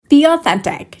Be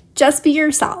authentic. Just be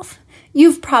yourself.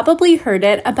 You've probably heard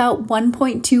it about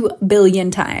 1.2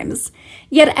 billion times.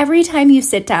 Yet every time you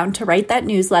sit down to write that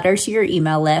newsletter to your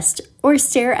email list or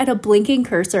stare at a blinking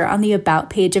cursor on the About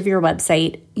page of your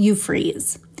website, you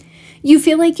freeze. You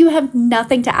feel like you have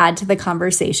nothing to add to the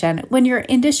conversation when your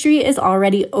industry is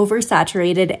already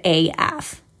oversaturated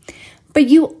AF. But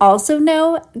you also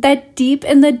know that deep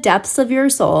in the depths of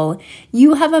your soul,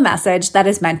 you have a message that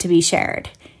is meant to be shared.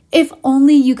 If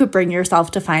only you could bring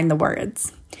yourself to find the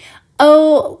words.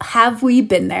 Oh, have we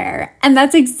been there? And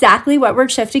that's exactly what we're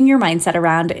shifting your mindset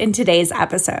around in today's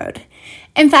episode.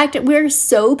 In fact, we're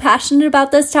so passionate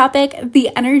about this topic,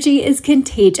 the energy is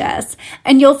contagious,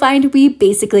 and you'll find we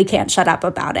basically can't shut up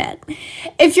about it.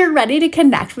 If you're ready to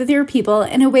connect with your people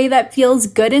in a way that feels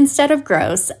good instead of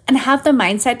gross, and have the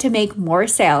mindset to make more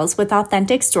sales with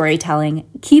authentic storytelling,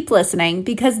 keep listening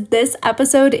because this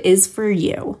episode is for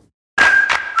you.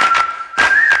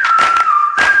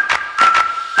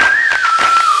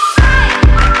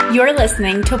 You're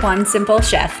listening to One Simple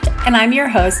Shift, and I'm your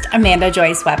host, Amanda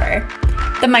Joyce Weber,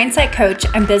 the mindset coach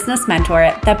and business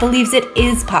mentor that believes it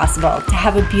is possible to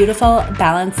have a beautiful,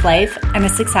 balanced life and a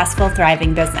successful,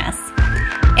 thriving business.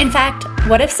 In fact,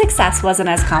 what if success wasn't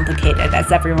as complicated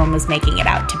as everyone was making it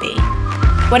out to be?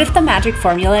 What if the magic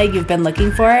formula you've been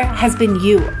looking for has been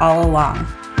you all along?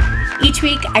 Each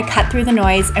week, I cut through the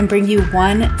noise and bring you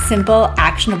one simple,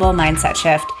 actionable mindset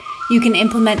shift you can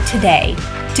implement today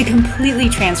to completely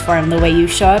transform the way you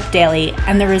show up daily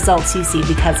and the results you see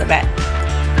because of it.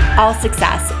 All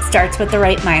success starts with the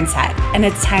right mindset, and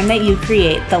it's time that you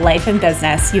create the life and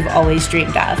business you've always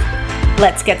dreamed of.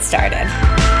 Let's get started.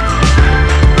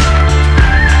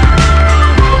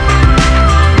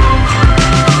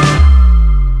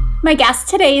 My guest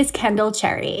today is Kendall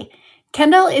Cherry.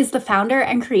 Kendall is the founder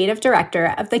and creative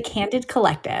director of The Candid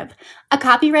Collective, a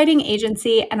copywriting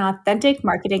agency and authentic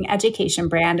marketing education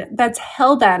brand that's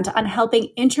hell-bent on helping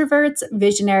introverts,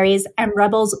 visionaries, and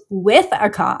rebels with a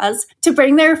cause to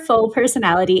bring their full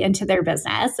personality into their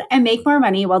business and make more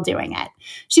money while doing it.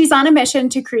 She's on a mission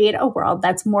to create a world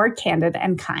that's more candid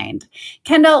and kind.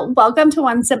 Kendall, welcome to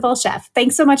One Simple Shift.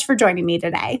 Thanks so much for joining me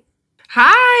today.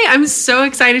 Hi, I'm so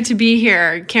excited to be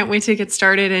here. Can't wait to get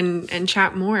started and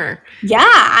chat more. Yeah,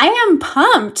 I am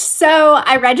pumped. So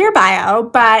I read your bio,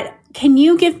 but can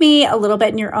you give me a little bit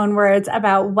in your own words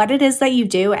about what it is that you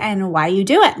do and why you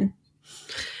do it?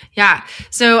 Yeah.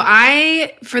 So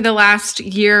I, for the last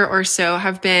year or so,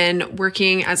 have been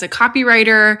working as a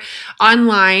copywriter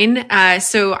online.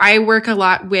 So I work a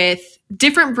lot with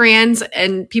different brands,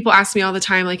 and people ask me all the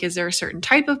time, like, is there a certain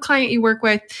type of client you work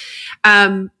with?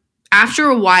 After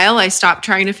a while, I stopped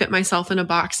trying to fit myself in a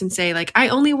box and say, like, I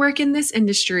only work in this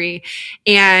industry.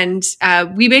 And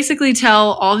we basically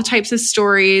tell all the types of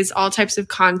stories, all types of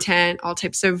content, all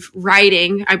types of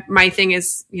writing. My thing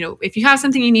is, if you have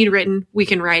something you need written, we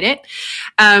can write it.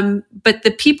 But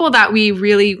the people that we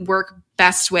really work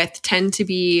best with tend to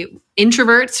be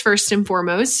introverts first and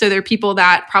foremost. So they're people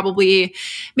that probably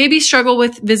maybe struggle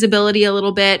with visibility a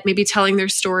little bit. Maybe telling their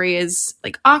story is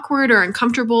like awkward or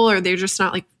uncomfortable, or they're just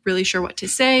not like really sure what to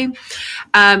say.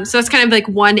 So that's kind of like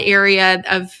one area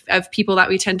of people that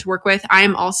we tend to work with. I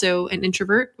am also an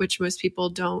introvert, which most people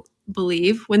don't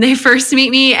believe when they first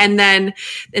meet me. And then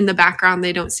in the background,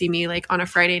 they don't see me like on a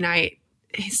Friday night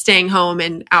staying home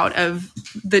and out of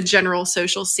the general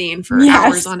social scene for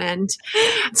hours on end.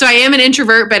 So I am an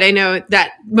introvert, but I know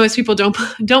that most people don't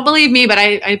believe me, but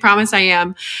I promise I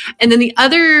am. And then the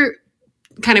other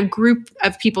kind of group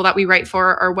of people that we write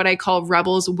for are what I call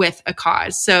rebels with a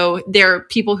cause. So they're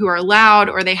people who are loud,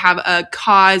 or they have a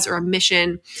cause or a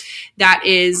mission that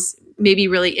is maybe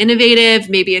really innovative.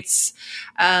 Maybe it's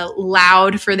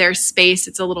loud for their space.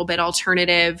 It's a little bit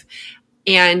alternative,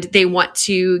 and they want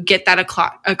to get that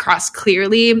across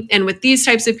clearly. And with these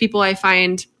types of people, I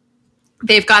find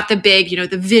they've got the big,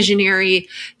 the visionary,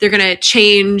 they're going to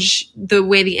change the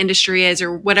way the industry is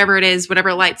or whatever it is,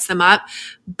 whatever lights them up.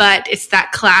 But it's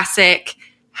that classic,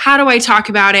 how do I talk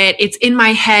about it? It's in my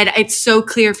head. It's so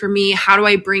clear for me. How do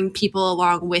I bring people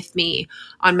along with me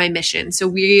on my mission? So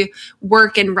we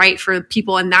work and write for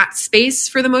people in that space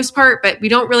for the most part, but we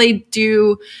don't really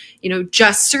do,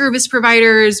 just service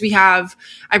providers. I've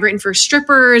written for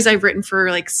strippers. I've written for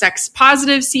like sex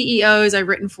positive CEOs. I've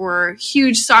written for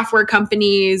huge software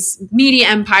companies, media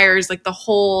empires, like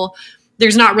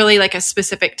there's not really like a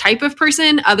specific type of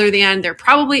person other than they're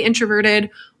probably introverted,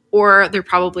 or they're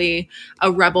probably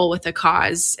a rebel with a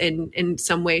cause in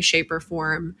some way, shape, or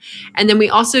form. And then we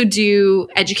also do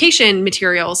education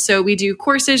materials. So we do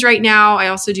courses right now. I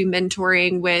also do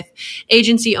mentoring with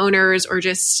agency owners or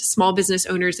just small business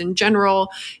owners in general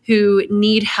who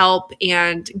need help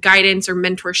and guidance or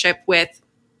mentorship with,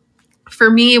 for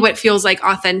me, what feels like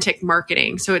authentic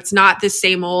marketing. So it's not the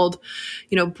same old,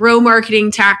 bro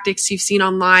marketing tactics you've seen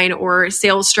online or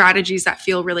sales strategies that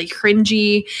feel really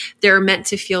cringy. They're meant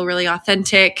to feel really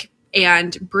authentic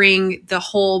and bring the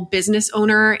whole business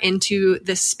owner into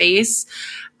the space.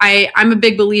 I'm a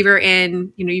big believer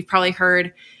in, you've probably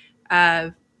heard,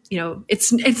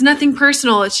 it's nothing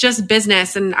personal. It's just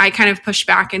business. And I kind of push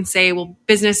back and say, well,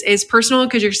 business is personal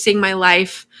because you're seeing my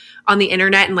life on the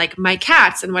internet and like my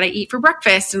cats and what I eat for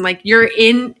breakfast. And like you're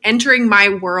entering my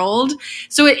world.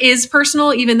 So it is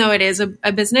personal, even though it is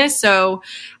a business. So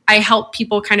I help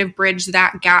people kind of bridge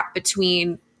that gap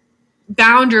between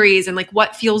boundaries and like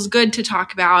what feels good to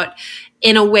talk about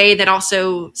in a way that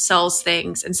also sells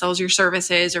things and sells your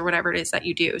services or whatever it is that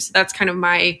you do. So that's kind of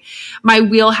my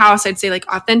wheelhouse. I'd say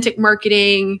like authentic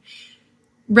marketing,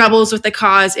 rebels with the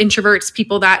cause, introverts,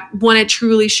 people that want to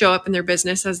truly show up in their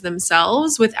business as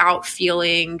themselves without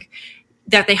feeling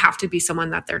that they have to be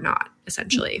someone that they're not,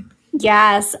 essentially.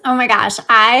 Yes. Oh my gosh.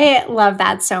 I love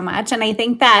that so much. And I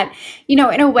think that, in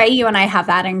a way, you and I have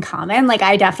that in common. Like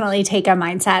I definitely take a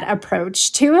mindset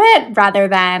approach to it rather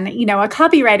than, a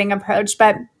copywriting approach,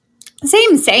 but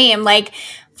same, like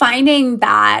finding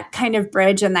that kind of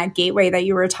bridge and that gateway that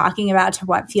you were talking about to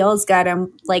what feels good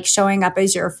and like showing up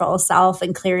as your full self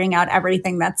and clearing out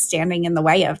everything that's standing in the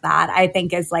way of that, I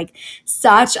think is like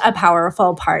such a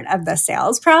powerful part of the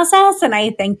sales process. And I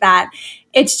think that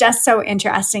it's just so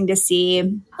interesting to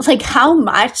see like how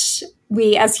much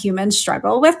we as humans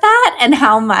struggle with that and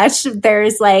how much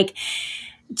there's like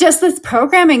just this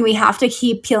programming we have to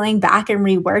keep peeling back and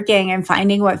reworking and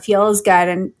finding what feels good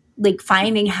and like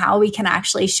finding how we can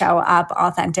actually show up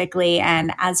authentically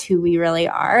and as who we really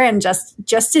are. And just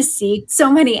to see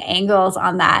so many angles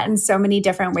on that and so many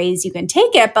different ways you can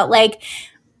take it. But like,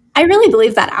 I really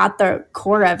believe that at the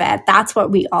core of it, that's what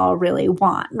we all really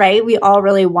want, right? We all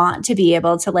really want to be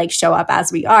able to like show up as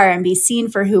we are and be seen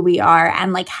for who we are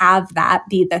and like have that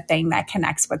be the thing that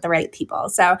connects with the right people.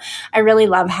 So I really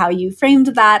love how you framed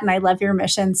that. And I love your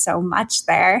mission so much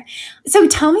there. So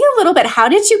tell me a little bit, how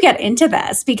did you get into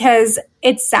this? Because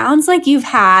it sounds like you've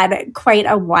had quite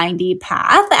a windy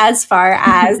path as far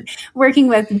as working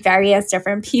with various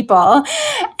different people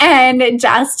and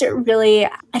just really,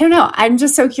 I don't know, I'm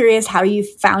just so curious how you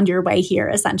found your way here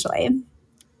essentially.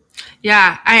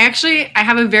 Yeah, I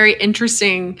have a very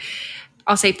interesting,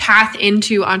 I'll say, path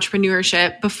into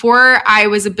entrepreneurship. Before I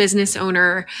was a business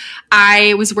owner,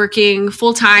 I was working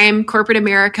full-time corporate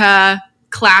America,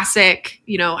 classic,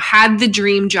 had the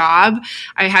dream job.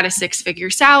 I had a 6-figure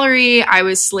salary. I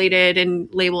was slated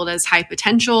and labeled as high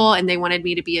potential, and they wanted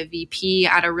me to be a VP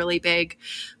at a really big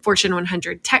Fortune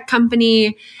 100 tech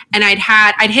company. And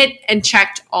I'd hit and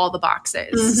checked all the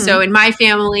boxes. Mm-hmm. So in my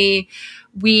family,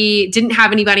 we didn't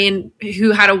have anybody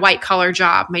who had a white collar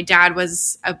job. My dad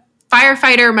was a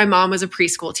firefighter. My mom was a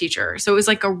preschool teacher. So it was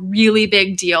like a really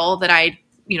big deal that I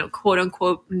quote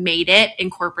unquote, made it in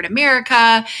corporate America.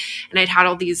 And I'd had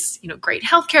all these, great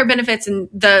healthcare benefits and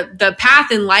the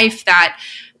path in life that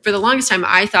for the longest time,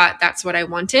 I thought that's what I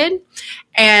wanted.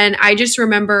 And I just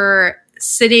remember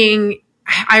sitting,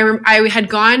 I had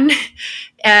gone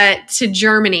to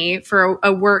Germany for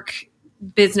a work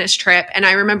business trip. And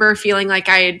I remember feeling like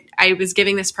I was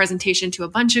giving this presentation to a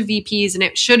bunch of VPs and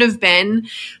it should have been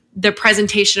the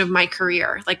presentation of my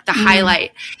career, like the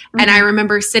highlight. Mm-hmm. And I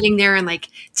remember sitting there and like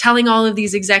telling all of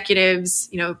these executives,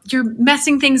 you're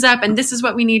messing things up and this is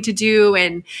what we need to do.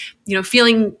 And,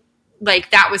 feeling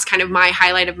like that was kind of my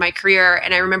highlight of my career.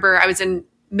 And I remember I was in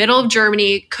middle of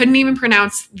Germany, couldn't even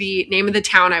pronounce the name of the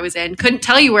town I was in, couldn't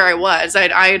tell you where I was.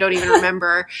 I don't even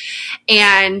remember.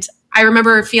 And I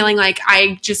remember feeling like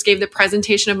I just gave the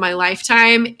presentation of my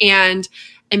lifetime. And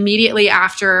immediately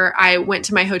after, I went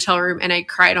to my hotel room and I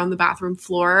cried on the bathroom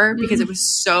floor because it was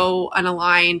so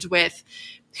unaligned with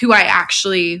who I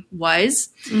actually was.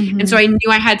 Mm-hmm. And so I knew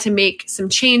I had to make some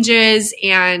changes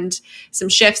and some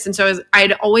shifts. And so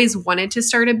I'd always wanted to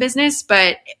start a business,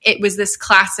 but it was this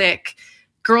classic,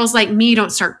 girls like me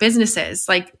don't start businesses.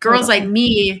 Like girls like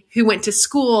me who went to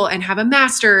school and have a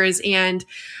master's. And,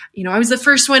 I was the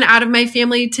first one out of my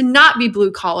family to not be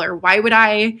blue collar. Why would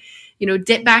I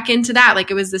dip back into that?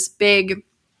 Like it was this big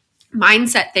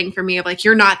mindset thing for me of like,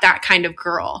 you're not that kind of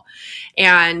girl.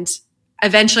 And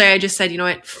eventually I just said,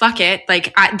 fuck it.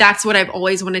 Like that's what I've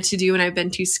always wanted to do. And I've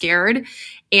been too scared.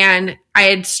 And I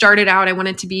had started out, I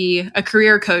wanted to be a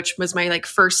career coach was my like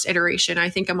first iteration. I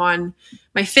think I'm on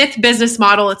my 5th business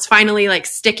model. It's finally like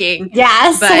sticking.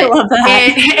 Yes, but I love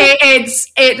that.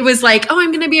 It was like, oh,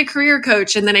 I'm going to be a career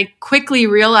coach. And then I quickly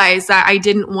realized that I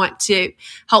didn't want to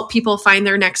help people find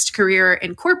their next career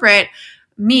in corporate.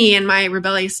 Me and my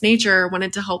rebellious nature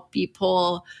wanted to help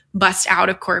people bust out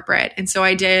of corporate. And so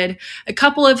I did a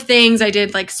couple of things. I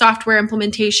did like software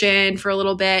implementation for a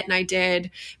little bit, and I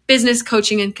did business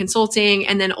coaching and consulting,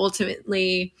 and then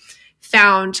ultimately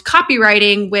found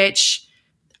copywriting, which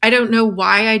I don't know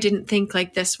why I didn't think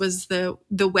like this was the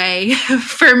way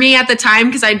for me at the time,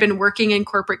 because I'd been working in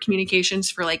corporate communications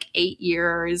for like 8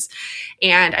 years,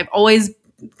 and I've always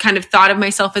kind of thought of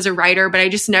myself as a writer, but I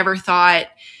just never thought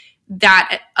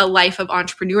that a life of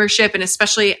entrepreneurship, and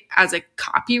especially as a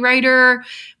copywriter,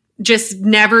 just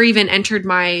never even entered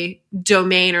my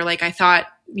domain. Or like I thought,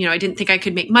 I didn't think I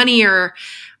could make money, or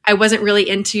I wasn't really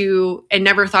into and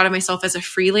never thought of myself as a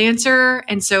freelancer.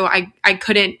 And so I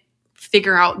couldn't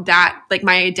figure out that like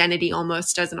my identity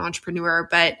almost as an entrepreneur.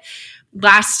 But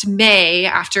last May,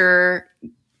 after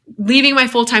leaving my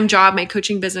full-time job, my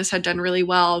coaching business had done really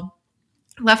well,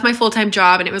 left my full-time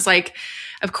job, and it was like,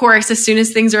 of course, as soon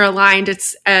as things are aligned,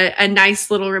 it's a nice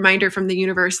little reminder from the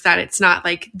universe that it's not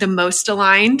like the most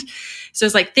aligned. So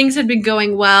it's like things had been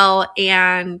going well,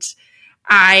 and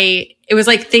it was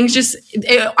like things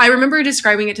I remember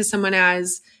describing it to someone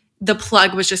as the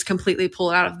plug was just completely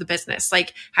pulled out of the business.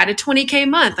 Like had a 20K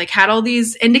month, like had all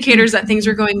these indicators that things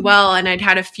were going well. And I'd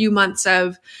had a few months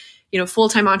of,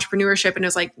 full-time entrepreneurship, and it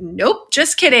was like, nope,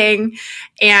 just kidding.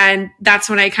 And that's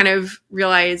when I kind of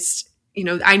realized,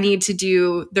 I need to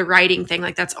do the writing thing.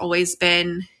 Like that's always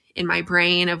been in my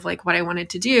brain of like what I wanted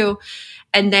to do.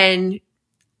 And then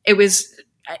it was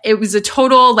a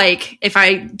total, like, if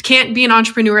I can't be an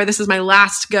entrepreneur, this is my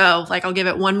last go. Like I'll give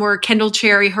it one more Kendall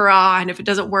Cherry hurrah. And if it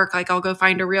doesn't work, like I'll go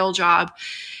find a real job.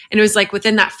 And it was like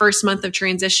within that first month of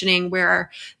transitioning where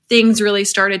things really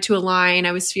started to align.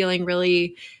 I was feeling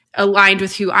really aligned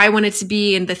with who I wanted to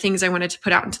be and the things I wanted to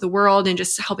put out into the world, and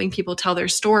just helping people tell their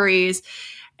stories.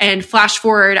 And flash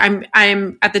forward,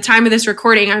 I'm at the time of this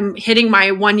recording, I'm hitting my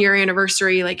 1-year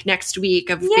anniversary like next week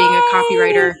of being a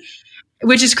copywriter,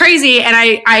 which is crazy. And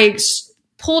I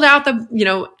pulled out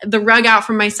the rug out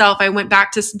from myself. I went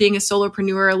back to being a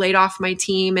solopreneur, laid off my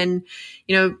team, and,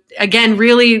 again,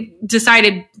 really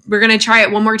decided we're going to try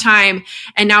it one more time.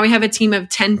 And now we have a team of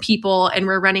 10 people, and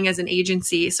we're running as an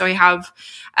agency. So I have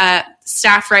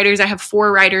staff writers. I have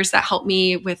 4 writers that help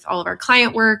me with all of our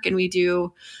client work, and we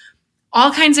do all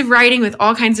kinds of writing with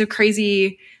all kinds of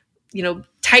crazy,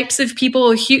 types of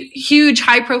people, huge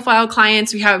high profile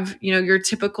clients. We have, your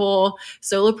typical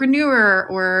solopreneur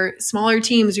or smaller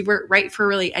teams. We write for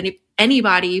really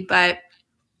anybody, but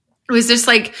it was just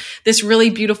like this really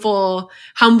beautiful,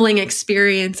 humbling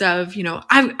experience of,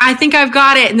 I think I've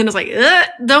got it. And then it was like,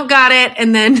 don't got it.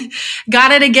 And then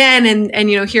got it again.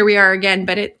 And, here we are again,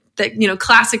 but the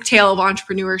classic tale of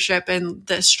entrepreneurship and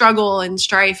the struggle and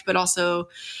strife, but also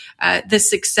the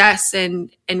success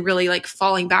and really like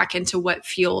falling back into what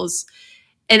feels,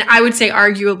 and I would say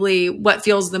arguably what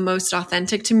feels the most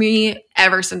authentic to me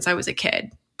ever since I was a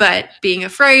kid. But being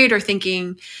afraid or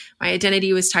thinking my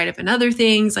identity was tied up in other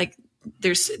things, like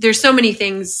there's so many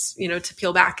things, to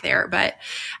peel back there. But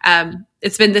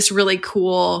it's been this really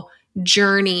cool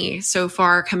journey so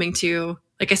far coming to,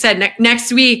 like I said,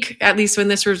 next week, at least when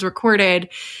this was recorded,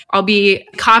 I'll be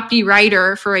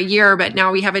copywriter for a year, but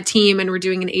now we have a team and we're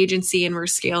doing an agency and we're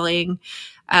scaling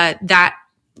that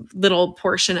little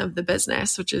portion of the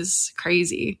business, which is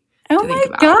crazy. Oh my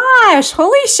gosh.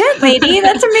 Holy shit, lady.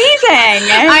 That's amazing.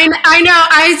 I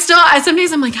know.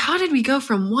 Sometimes I'm like, how did we go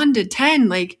from 1 to 10?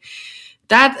 Like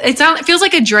that, it feels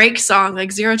like a Drake song,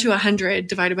 like 0 to 100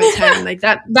 divided by 10. Like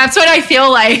that's what I feel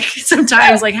like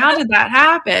sometimes. Like, how did that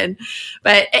happen?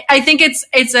 But I think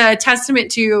it's a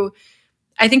testament to,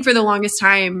 I think for the longest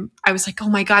time, I was like, oh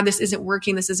my God, this isn't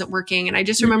working. This isn't working. And I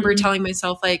just remember telling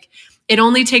myself, like, it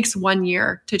only takes 1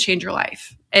 year to change your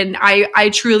life. And I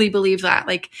truly believe that.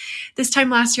 Like this time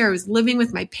last year, I was living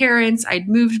with my parents. I'd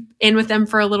moved in with them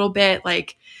for a little bit,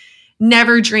 like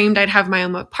never dreamed I'd have my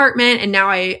own apartment. And now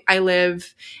I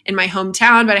live in my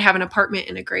hometown, but I have an apartment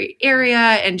in a great area.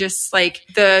 And just like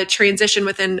the transition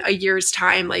within a year's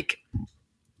time, like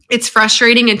it's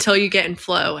frustrating until you get in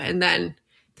flow. And then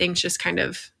things just kind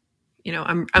of,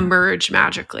 emerge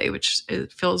magically, which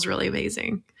feels really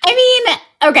amazing. I mean,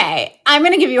 Okay, I'm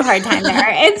gonna give you a hard time there.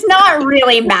 It's not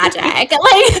really magic. I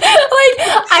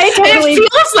totally it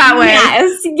feels that way.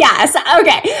 Yes.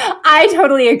 Okay, I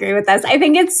totally agree with this. I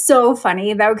think it's so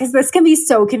funny though, because this can be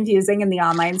so confusing in the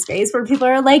online space where people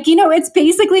are like, it's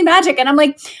basically magic, and I'm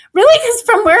like, really? Because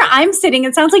from where I'm sitting,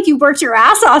 it sounds like you worked your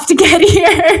ass off to get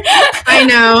here. I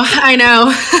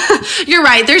know. You're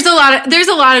right. There's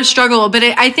a lot of struggle, but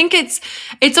I think it's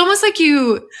almost like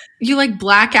you like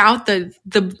black out the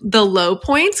low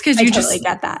points because you totally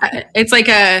get that. It's like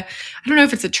I don't know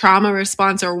if it's a trauma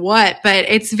response or what, but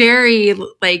it's very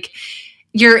like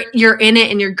you're in it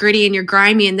and you're gritty and you're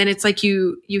grimy, and then it's like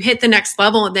you hit the next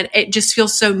level and then it just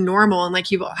feels so normal and like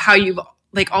how you've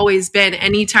like always been.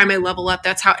 Anytime I level up,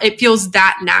 that's how it feels,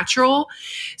 that natural.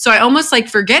 So I almost like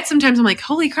forget sometimes. I'm like,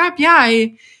 holy crap, yeah,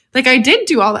 I did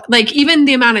do all that. Like even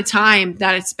the amount of time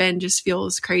that it's been just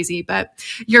feels crazy. But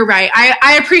you're right.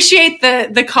 I appreciate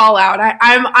the call out.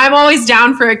 I'm always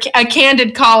down for a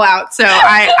candid call out. So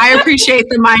I appreciate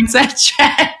the mindset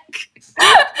check.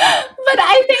 But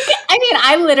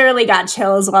I literally got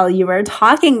chills while you were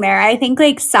talking there. I think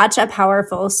like such a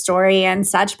powerful story and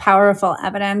such powerful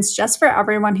evidence just for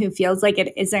everyone who feels like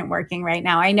it isn't working right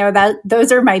now. I know that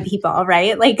those are my people,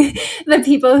 right? Like the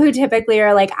people who typically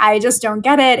are like, I just don't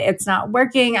get it. It's not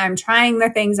working. I'm trying the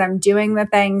things. I'm doing the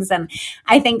things. And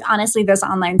I think honestly, this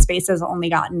online space has only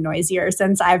gotten noisier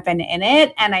since I've been in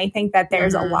it. And I think that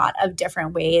there's a lot of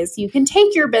different ways you can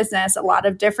take your business, a lot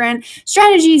of different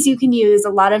strategies you can use, a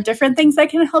lot of different things that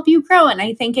can help you grow. And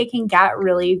I think it can get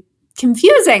really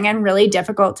confusing and really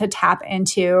difficult to tap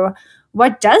into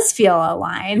what does feel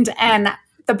aligned. And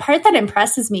the part that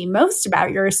impresses me most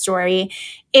about your story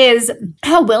is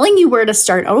how willing you were to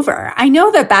start over. I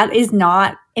know that is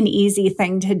not an easy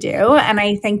thing to do. And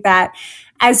I think that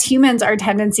as humans, our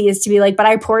tendency is to be like, but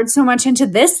I poured so much into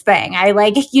this thing. I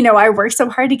worked so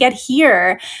hard to get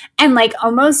here, and like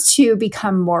almost to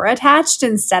become more attached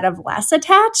instead of less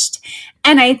attached.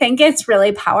 And I think it's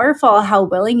really powerful how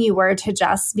willing you were to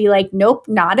just be like, nope,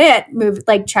 not it. Move,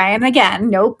 like trying again.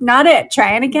 Nope, not it.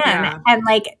 Trying again. Yeah. And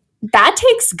like, that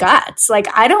takes guts. Like,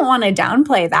 I don't want to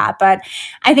downplay that, but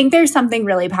I think there's something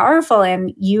really powerful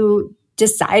in you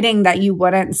deciding that you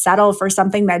wouldn't settle for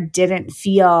something that didn't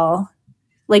feel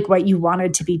like what you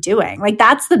wanted to be doing. Like,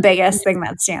 that's the biggest thing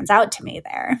that stands out to me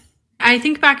there. I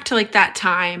think back to like that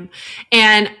time,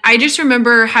 and I just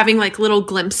remember having like little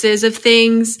glimpses of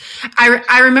things.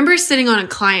 I remember sitting on a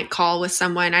client call with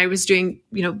someone. I was doing,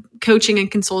 coaching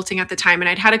and consulting at the time, and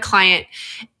I'd had a client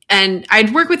and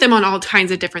I'd work with them on all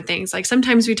kinds of different things. Like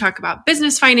sometimes we talk about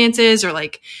business finances or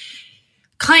like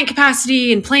client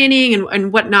capacity and planning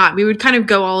and whatnot. We would kind of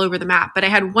go all over the map. But I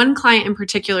had one client in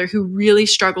particular who really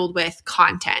struggled with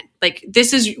content. Like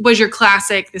was your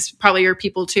classic, this is probably your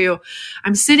people too.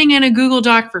 I'm sitting in a Google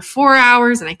Doc for 4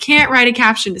 hours and I can't write a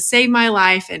caption to save my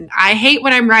life. And I hate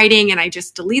what I'm writing and I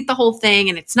just delete the whole thing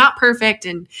and it's not perfect.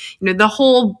 And the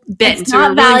whole bit. It's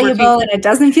not valuable and it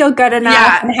doesn't feel good enough.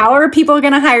 Yeah. And how are people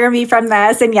going to hire me from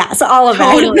this? And yes, all of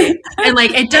it. And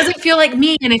like, it doesn't feel like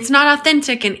me and it's not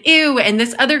authentic and ew. And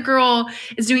this other girl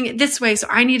is doing it this way. So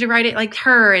I need to write it like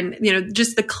her. And,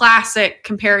 just the classic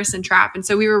comparison trap. And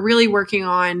so we were really working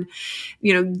on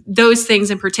those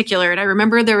things in particular. And I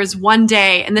remember there was one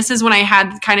day, and this is when I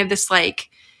had kind of this, like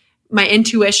my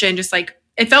intuition, just like,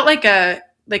 it felt like a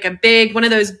big, one of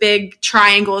those big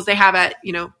triangles they have at,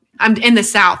 I'm in the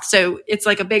South. So it's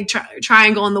like a big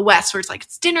triangle in the West where it's like,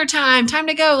 it's dinner time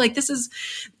to go. Like, this is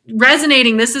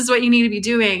resonating. This is what you need to be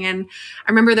doing. And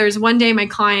I remember there was one day my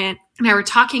client and I were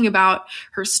talking about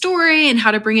her story and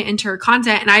how to bring it into her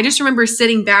content. And I just remember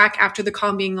sitting back after the call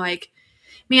and being like,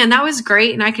 man, that was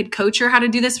great. And I could coach her how to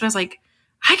do this. But I was like,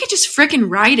 I could just freaking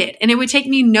write it and it would take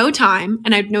me no time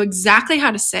and I'd know exactly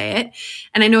how to say it.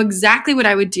 And I know exactly what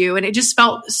I would do. And it just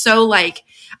felt so like,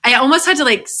 I almost had to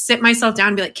like sit myself down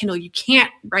and be like, Kendall, you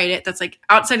can't write it. That's like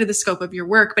outside of the scope of your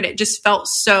work. But it just felt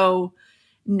so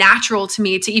natural to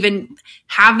me to even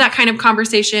have that kind of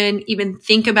conversation, even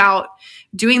think about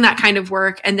doing that kind of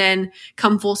work, and then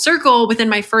come full circle within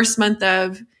my first month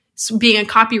of being a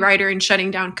copywriter and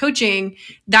shutting down coaching.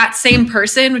 That same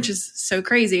person, which is so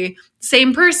crazy,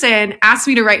 same person asked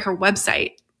me to write her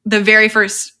website the very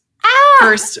first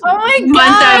month of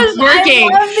working. I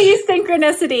love these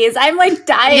synchronicities. I'm like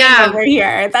dying over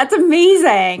here. That's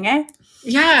amazing.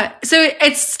 Yeah. So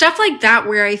it's stuff like that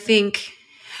where I think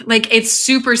like it's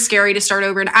super scary to start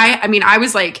over. And I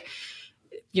was like,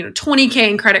 $20K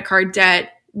in credit card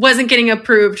debt, wasn't getting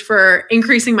approved for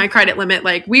increasing my credit limit.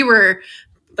 Like we were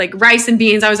like rice and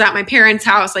beans. I was at my parents'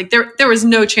 house. Like there was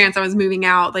no chance I was moving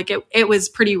out. Like it was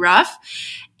pretty rough.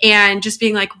 And just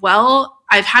being like, well,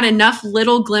 I've had enough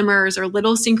little glimmers or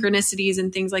little synchronicities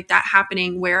and things like that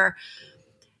happening where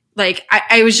like,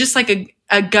 I was just like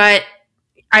a gut,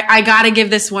 I got to give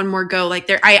this one more go. Like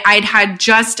I'd had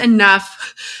just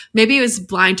enough, maybe it was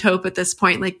blind hope at this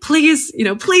point, like, please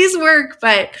work.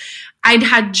 But I'd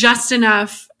had just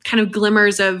enough kind of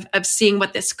glimmers of seeing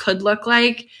what this could look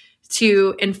like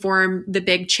to inform the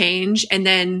big change. And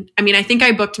then, I mean, I think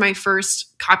I booked my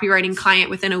first copywriting client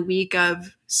within a week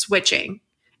of switching.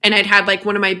 And I'd had like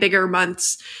one of my bigger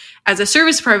months as a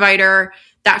service provider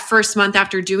that first month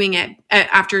after doing it,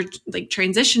 after like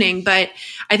transitioning. But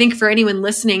I think for anyone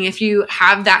listening, if you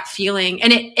have that feeling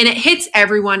and it hits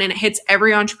everyone and it hits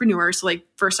every entrepreneur. So like,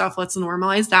 first off, let's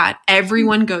normalize that.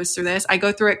 Everyone goes through this. I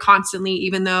go through it constantly,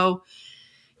 even though,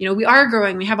 we are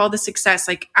growing, we have all the success.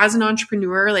 Like as an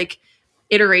entrepreneur, like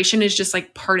iteration is just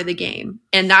like part of the game.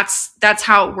 And that's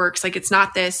how it works. Like it's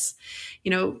not this,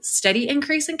 steady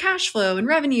increase in cash flow and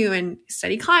revenue and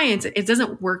steady clients. It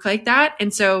doesn't work like that.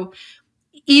 And so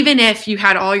even if you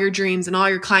had all your dreams and all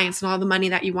your clients and all the money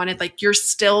that you wanted, like you're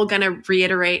still going to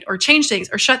reiterate or change things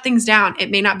or shut things down. It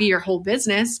may not be your whole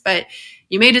business, but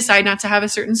you may decide not to have a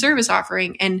certain service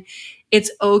offering. And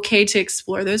it's okay to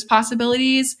explore those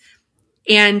possibilities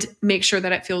and make sure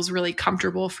that it feels really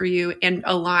comfortable for you and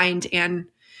aligned and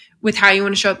with how you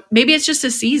want to show up. Maybe it's just a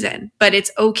season, but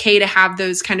it's okay to have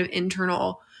those kind of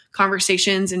internal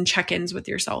conversations and check-ins with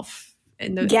yourself.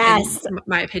 In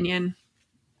my opinion.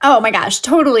 Oh my gosh,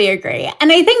 totally agree.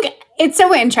 And I think it's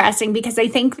so interesting because I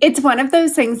think it's one of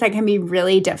those things that can be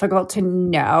really difficult to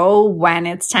know when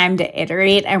it's time to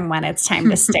iterate and when it's time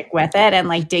to stick with it and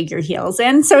like dig your heels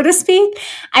in, so to speak.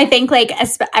 I think like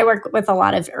I work with a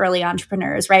lot of early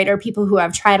entrepreneurs, right? Or people who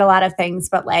have tried a lot of things,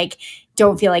 but like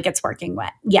don't feel like it's working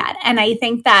yet. And I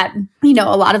think that,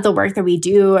 a lot of the work that we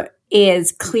do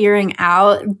is clearing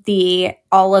out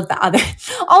all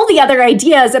the other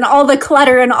ideas and all the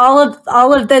clutter and all of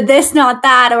the this, not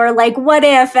that, or like, what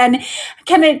if, and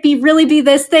can it really be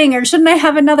this thing, or shouldn't I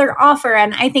have another offer?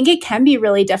 And I think it can be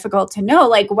really difficult to know,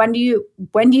 like, when is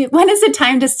it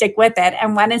time to stick with it?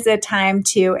 And when is it time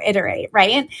to iterate?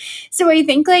 Right. So I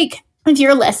think like, if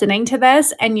you're listening to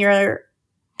this and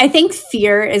I think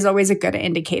fear is always a good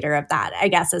indicator of that, I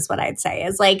guess is what I'd say,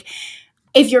 is like,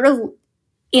 if you're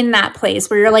in that place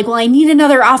where you're like, well, I need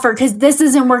another offer because this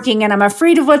isn't working and I'm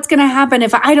afraid of what's going to happen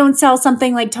if I don't sell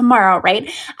something like tomorrow,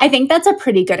 right? I think that's a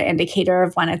pretty good indicator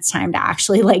of when it's time to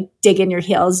actually like dig in your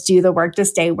heels, do the work to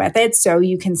stay with it so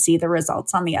you can see the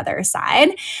results on the other side.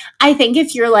 I think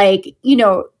if you're like,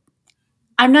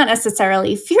 I'm not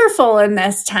necessarily fearful in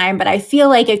this time, but I feel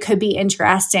like it could be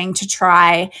interesting to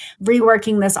try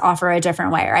reworking this offer a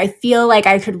different way. Or I feel like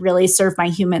I could really serve my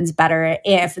humans better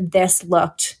if this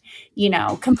looked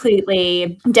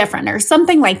completely different or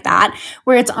something like that,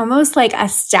 where it's almost like a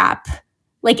step,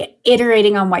 like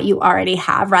iterating on what you already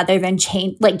have rather than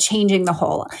changing the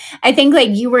whole. I think like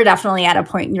you were definitely at a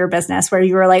point in your business where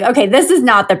you were like, okay, this is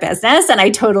not the business. And I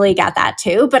totally get that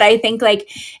too. But I think like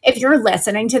if you're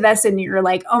listening to this and you're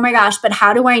like, oh my gosh, but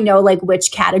how do I know like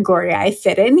which category I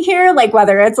fit in here? Like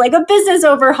whether it's like a business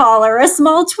overhaul or a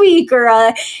small tweak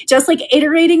or just like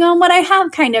iterating on what I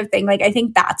have kind of thing. Like I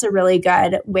think that's a really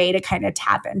good way to kind of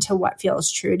tap into what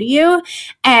feels true to you.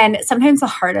 And sometimes the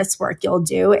hardest work you'll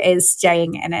do is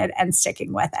staying in it and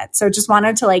sticking with it. So just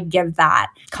wanted to like give that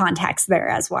context there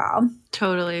as well.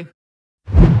 Totally.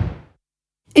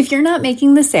 If you're not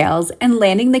making the sales and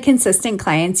landing the consistent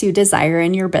clients you desire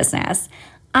in your business,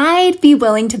 I'd be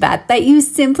willing to bet that you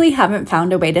simply haven't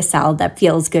found a way to sell that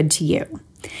feels good to you.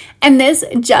 And this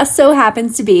just so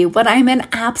happens to be what I'm an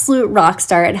absolute rock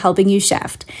star at helping you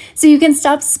shift, so you can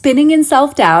stop spinning in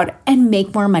self-doubt and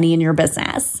make more money in your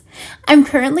business. I'm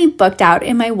currently booked out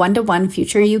in my one-to-one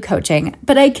Future You coaching,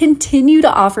 but I continue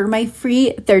to offer my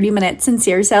free 30-minute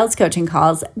sincere sales coaching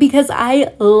calls because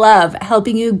I love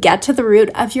helping you get to the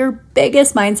root of your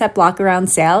biggest mindset block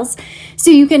around sales so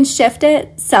you can shift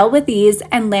it, sell with ease,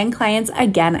 and land clients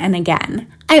again and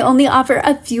again. I only offer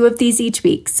a few of these each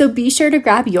week, so be sure to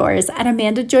grab yours at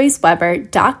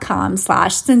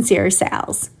amandajoyceweber.com/sincere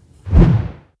sales.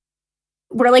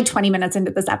 We're like 20 minutes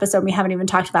into this episode. We haven't even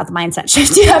talked about the mindset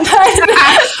shift yet.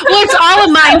 Well, it's all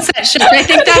a mindset shift. I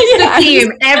think that's the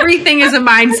theme. Everything is a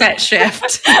mindset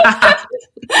shift.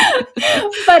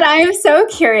 But I'm so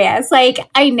curious. Like,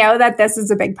 I know that this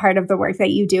is a big part of the work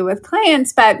that you do with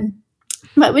clients, but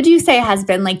what would you say has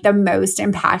been like the most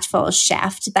impactful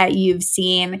shift that you've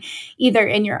seen either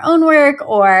in your own work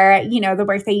or, the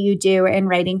work that you do in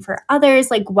writing for others?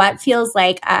 Like what feels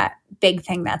like a big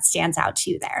thing that stands out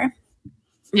to you there?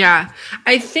 Yeah.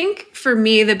 I think for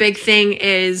me, the big thing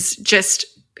is just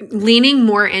leaning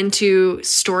more into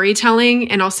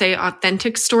storytelling, and I'll say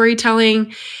authentic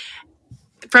storytelling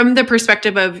from the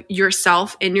perspective of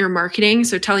yourself in your marketing.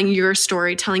 So telling your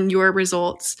story, telling your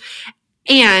results,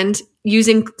 and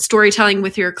using storytelling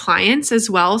with your clients as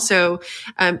well. So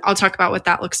I'll talk about what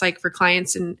that looks like for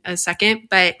clients in a second.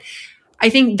 But I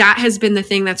think that has been the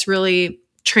thing that's really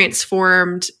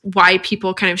transformed why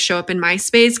people kind of show up in my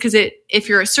space. Because if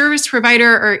you're a service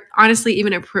provider, or honestly,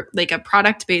 even a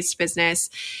product-based business,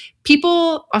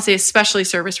 people, I'll say especially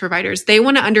service providers, they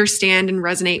want to understand and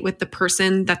resonate with the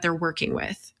person that they're working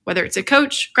with, whether it's a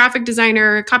coach, graphic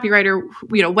designer, copywriter,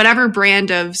 whatever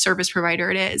brand of service provider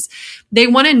it is. They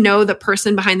want to know the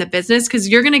person behind the business, because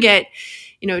you're going to get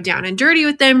down and dirty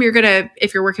with them. You're going to,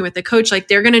 if you're working with a coach, like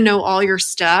they're going to know all your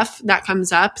stuff that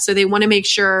comes up. So they want to make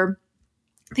sure,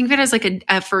 think of it as like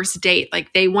a first date.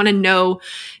 Like they want to know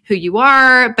who you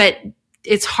are, but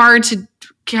it's hard to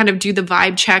kind of do the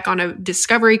vibe check on a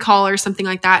discovery call or something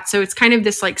like that. So it's kind of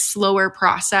this like slower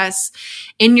process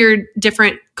in your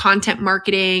different content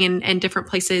marketing and different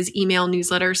places, email,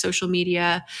 newsletter, social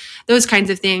media, those kinds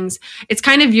of things. It's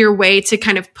kind of your way to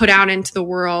kind of put out into the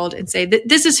world and say,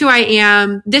 this is who I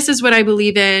am. This is what I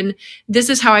believe in. This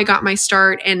is how I got my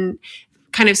start, and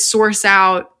kind of source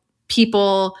out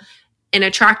people and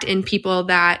attract in people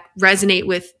that resonate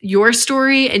with your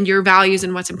story and your values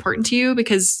and what's important to you,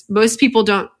 because most people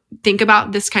don't think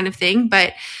about this kind of thing,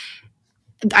 but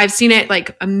I've seen it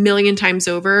like a million times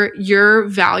over. Your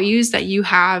values that you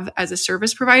have as a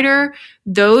service provider,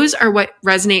 those are what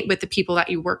resonate with the people that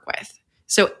you work with.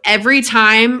 So every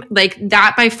time, like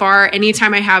that by far,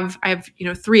 anytime I have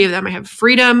three of them. I have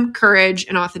freedom, courage,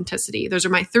 and authenticity. Those are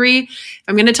my three. If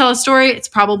I'm going to tell a story, it's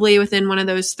probably within one of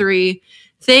those three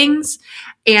things.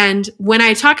 And when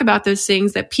I talk about those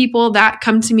things, that people that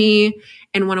come to me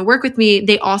and want to work with me,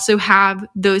 they also have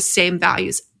those same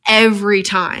values every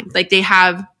time. Like they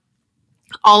have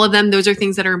all of them. Those are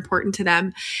things that are important to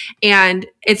them. And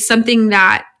it's something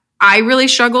that I really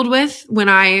struggled with when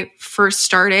I first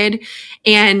started.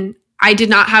 And I did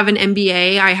not have an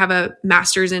MBA. I have a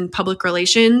master's in public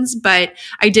relations, but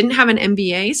I didn't have an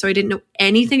MBA. So I didn't know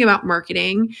anything about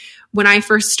marketing. When I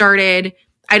first started,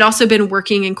 I'd also been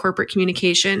working in corporate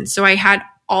communication. So I had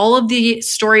all of the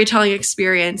storytelling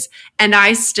experience. And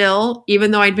I still,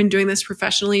 even though I'd been doing this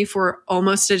professionally for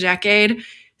almost a decade,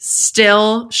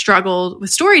 still struggled with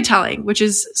storytelling, which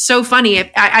is so funny.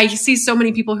 I see so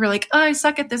many people who are like, oh, I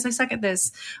suck at this.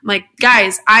 I'm like,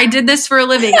 guys, I did this for a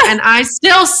living and I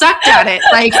still sucked at it.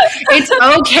 Like, it's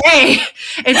okay.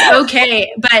 It's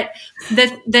okay. But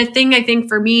the thing I think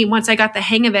for me, once I got the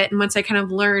hang of it and once I kind of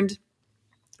learned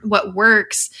what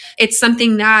works, it's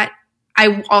something that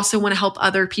I also want to help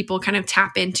other people kind of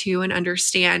tap into and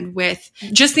understand, with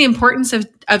just the importance of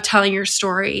telling your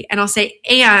story. And I'll say,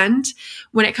 and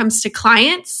when it comes to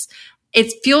clients,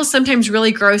 it feels sometimes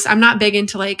really gross. I'm not big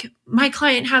into like, my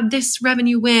client had this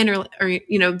revenue win or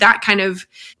that kind of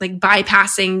like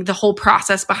bypassing the whole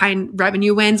process behind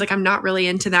revenue wins. Like I'm not really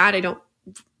into that.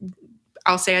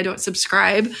 I'll say I don't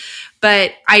subscribe,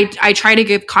 but I try to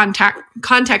give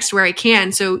context where I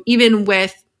can. So even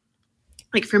with,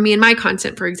 like for me and my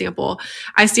content, for example,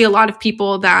 I see a lot of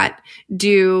people that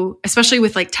do, especially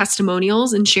with like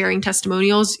testimonials and sharing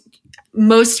testimonials.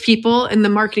 Most people in the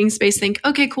marketing space think,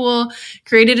 okay, cool,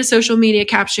 created a social media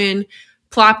caption,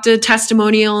 plopped a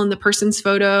testimonial in the person's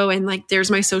photo, and like,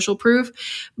 there's my social proof.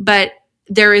 But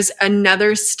there is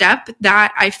another step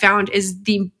that I found is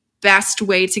the best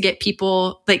way to get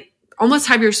people, like almost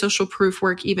have your social proof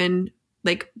work even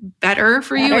like better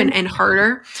for you and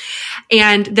harder.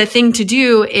 And the thing to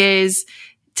do is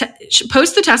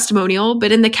post the testimonial,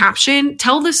 but in the caption,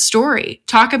 tell the story.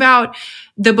 Talk about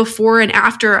the before and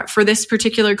after for this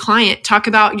particular client. Talk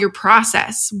about your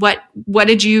process. What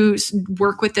did you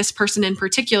work with this person in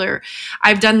particular?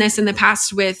 I've done this in the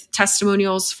past with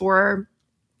testimonials for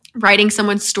writing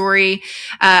someone's story.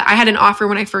 I had an offer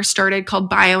when I first started called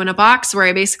Bio in a Box, where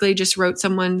I basically just wrote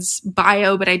someone's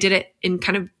bio, but I did it in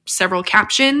kind of several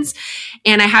captions.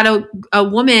 And I had a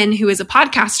woman who is a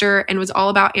podcaster and was all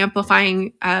about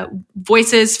amplifying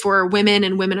voices for women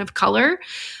and women of color.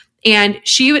 And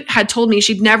she had told me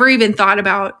she'd never even thought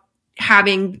about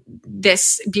having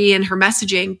this be in her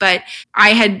messaging, but I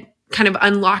had kind of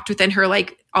unlocked within her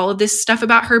like all of this stuff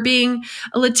about her being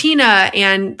a Latina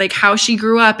and like how she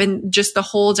grew up and just the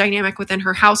whole dynamic within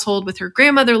her household with her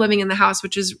grandmother living in the house,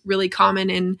 which is really common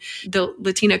in the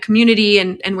Latina community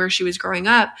and where she was growing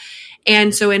up.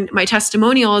 And so in my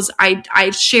testimonials,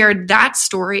 I shared that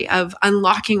story of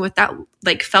unlocking what that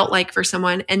like felt like for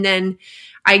someone. And then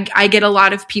I get a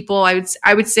lot of people,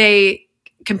 I would say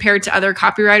compared to other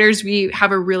copywriters, we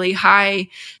have a really high,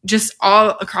 just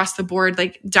all across the board,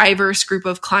 like diverse group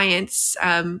of clients,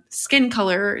 skin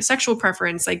color, sexual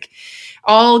preference, like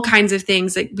all kinds of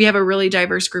things. Like we have a really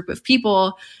diverse group of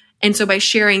people. And so by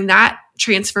sharing that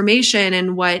transformation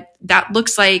and what that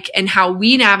looks like and how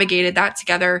we navigated that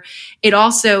together, it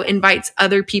also invites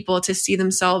other people to see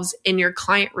themselves in your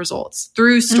client results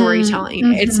through storytelling.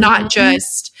 Mm-hmm. It's not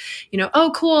just,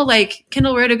 oh, cool. Like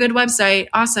Kendall wrote a good website.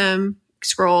 Awesome.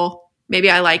 Scroll.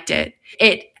 Maybe I liked it.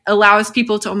 It allows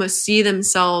people to almost see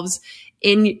themselves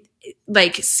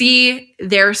see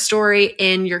their story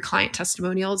in your client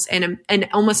testimonials and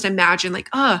almost imagine like,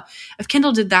 oh, if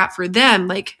Kendall did that for them,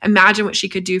 like imagine what she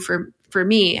could do for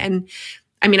me. And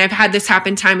I mean, I've had this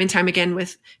happen time and time again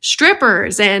with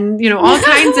strippers and, all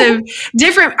kinds of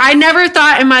different, I never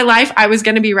thought in my life I was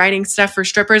going to be writing stuff for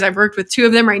strippers. I've worked with 2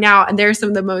 of them right now, and they're some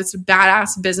of the most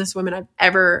badass businesswomen I've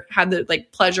ever had the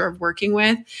pleasure of working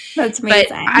with. That's amazing.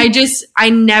 But I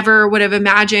never would have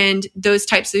imagined those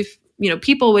types of,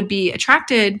 people would be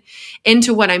attracted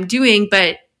into what I'm doing,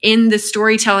 but in the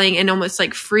storytelling and almost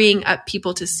like freeing up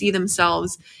people to see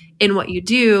themselves in what you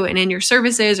do and in your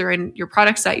services or in your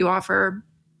products that you offer,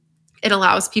 it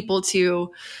allows people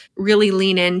to really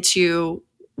lean into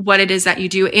what it is that you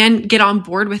do and get on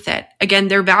board with it. Again,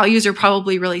 their values are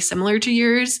probably really similar to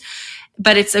yours,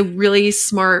 but it's a really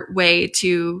smart way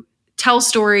to tell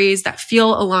stories that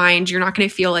feel aligned. You're not going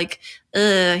to feel like,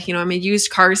 I'm a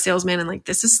used car salesman and like,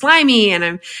 this is slimy. And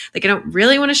I'm like, I don't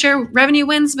really want to share revenue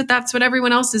wins, but that's what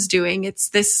everyone else is doing. It's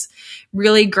this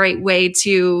really great way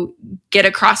to get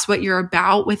across what you're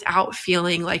about without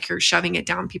feeling like you're shoving it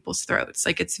down people's throats.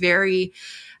 Like it's very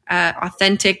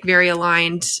authentic, very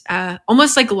aligned,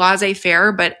 almost like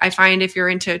laissez-faire. But I find if you're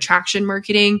into attraction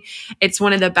marketing, it's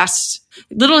one of the best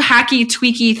little hacky,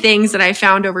 tweaky things that I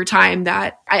found over time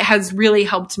that has really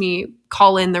helped me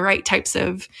call in the right types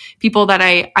of people that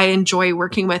I enjoy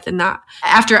working with. And that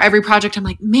after every project, I'm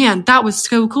like, man, that was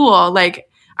so cool. Like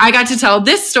I got to tell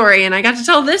this story and I got to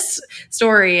tell this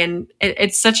story. And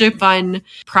it's such a fun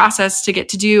process to get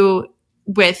to do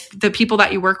with the people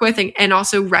that you work with and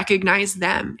also recognize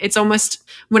them. It's almost,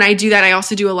 when I do that, I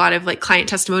also do a lot of like client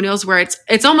testimonials where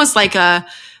it's almost like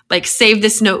save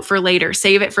this note for later,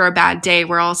 save it for a bad day,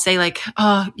 where I'll say like,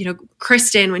 oh,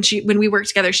 Kristen, when we worked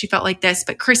together, she felt like this,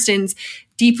 but Kristen's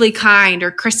deeply kind,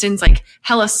 or Kristen's like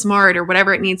hella smart, or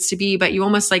whatever it needs to be. But you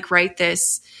almost like write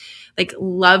this like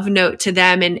love note to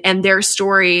them and their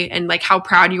story and like how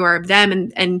proud you are of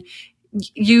them. And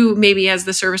you maybe as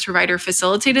the service provider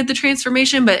facilitated the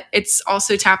transformation, but it's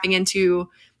also tapping into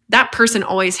that person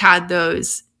always had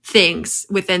those things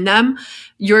within them.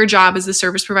 Your job as the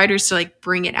service provider is to like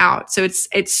bring it out. So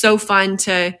it's so fun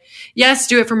to, yes,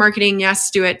 do it for marketing.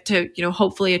 Yes, do it to,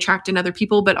 hopefully attract in other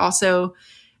people. But also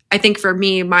I think for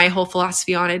me, my whole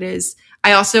philosophy on it is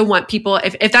I also want people,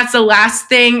 if that's the last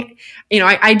thing,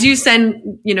 I do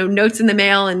send, notes in the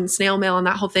mail and snail mail and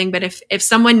that whole thing. But if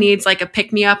someone needs like a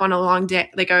pick me up on a long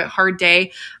day, like a hard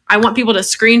day, I want people to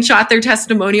screenshot their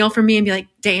testimonial from me and be like,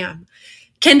 damn,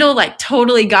 Kendall like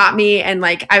totally got me. And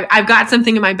like, I've got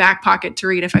something in my back pocket to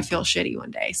read if I feel shitty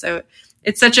one day. So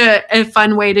it's such a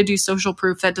fun way to do social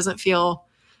proof that doesn't feel,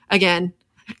 again,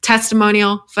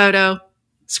 testimonial, photo,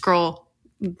 scroll,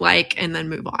 like, and then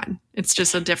move on. It's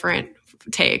just a different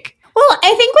take. Well,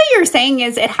 I think what you're saying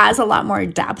is it has a lot more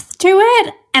depth to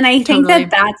it. And I think Totally.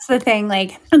 that's the thing.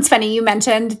 Like, it's funny, you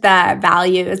mentioned the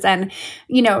values and,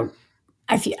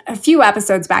 a few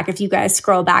episodes back, if you guys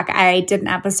scroll back, I did an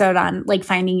episode on like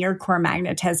finding your core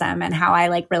magnetism and how I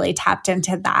like really tapped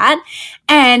into that.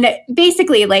 And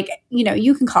basically like,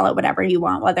 you can call it whatever you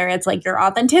want, whether it's like your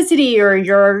authenticity or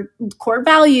your core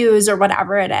values or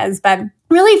whatever it is. But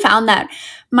really found that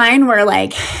mine were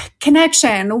like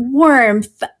connection,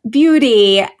 warmth,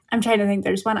 beauty. I'm trying to think.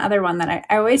 There's one other one that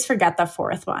I always forget the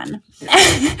fourth one.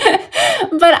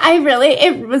 But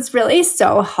it was really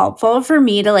so helpful for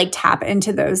me to like tap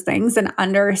into those things and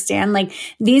understand like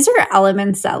these are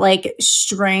elements that like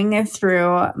string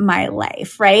through my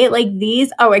life, right? Like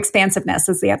expansiveness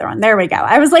is the other one. There we go.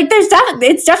 I was like,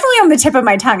 it's definitely on the tip of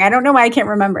my tongue. I don't know why I can't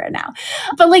remember it now.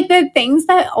 But like the things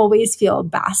that always feel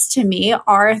best to me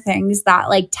are things that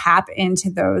like tap into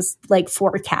those like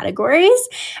 4 categories.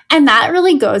 And that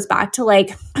really goes goes back to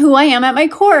like who I am at my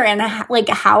core and like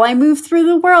how I move through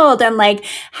the world and like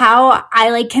how I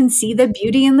like can see the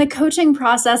beauty in the coaching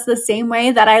process the same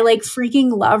way that I like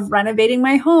freaking love renovating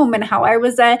my home and how I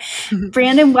was a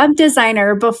brand and web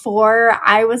designer before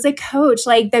I was a coach.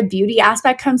 Like the beauty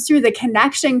aspect comes through, the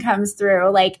connection comes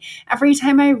through. Like every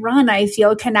time I run, I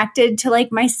feel connected to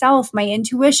like myself, my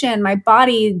intuition, my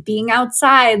body, being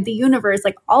outside, the universe,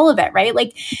 like all of it, right?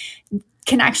 Like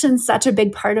connection's such a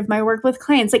big part of my work with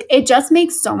clients. Like it just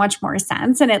makes so much more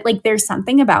sense. And it like, there's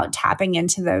something about tapping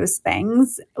into those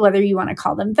things, whether you want to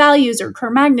call them values or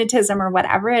core magnetism or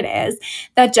whatever it is,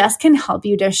 that just can help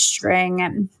you to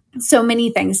string so many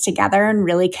things together and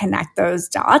really connect those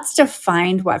dots to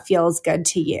find what feels good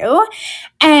to you.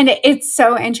 And it's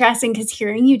so interesting because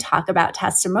hearing you talk about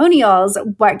testimonials,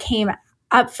 what came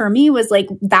up for me was like,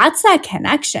 that's that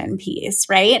connection piece,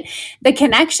 right? The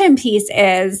connection piece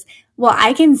is, well,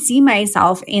 I can see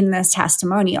myself in this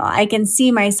testimonial. I can see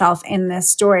myself in this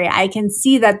story. I can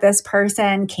see that this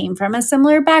person came from a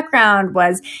similar background,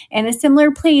 was in a similar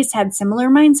place, had similar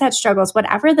mindset struggles,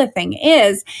 whatever the thing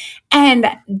is. And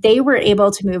they were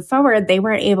able to move forward. They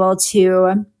were able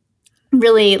to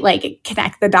really like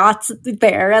connect the dots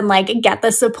there and like get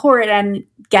the support and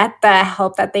get the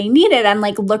help that they needed and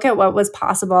like look at what was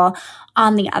possible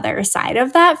on the other side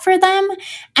of that for them.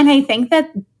 And I think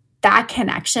that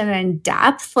connection and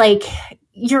depth, like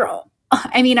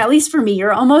at least for me,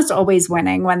 you're almost always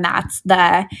winning when that's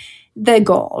the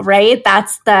goal, right?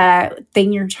 That's the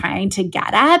thing you're trying to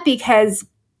get at, because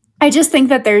I just think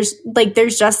that there's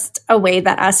just a way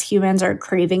that us humans are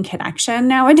craving connection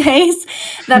nowadays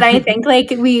that I think like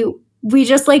we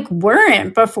just like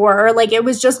weren't before, or like it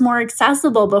was just more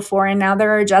accessible before. And now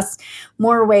there are just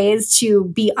more ways to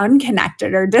be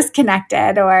unconnected or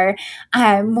disconnected or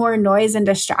more noise and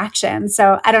distraction.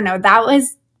 So I don't know, that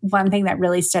was one thing that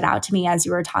really stood out to me as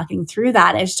you were talking through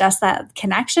that, is just that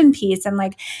connection piece and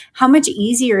like how much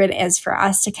easier it is for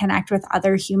us to connect with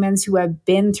other humans who have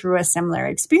been through a similar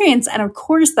experience. And of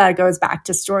course, that goes back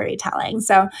to storytelling.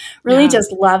 So really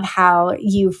just love how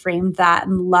you framed that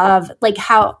and love like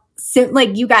how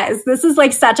like you guys, this is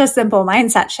like such a simple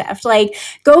mindset shift. Like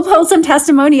go post some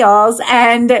testimonials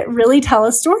and really tell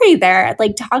a story there.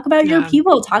 Like talk about your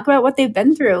people, talk about what they've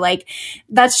been through. Like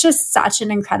that's just such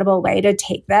an incredible way to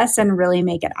take this and really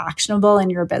make it actionable in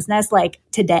your business like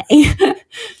today.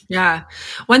 Yeah.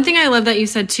 One thing I love that you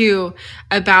said too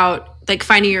about like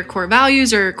finding your core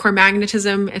values or core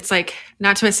magnetism, it's like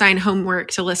not to assign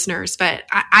homework to listeners, but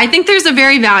I think there's a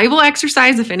very valuable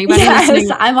exercise if anybody listening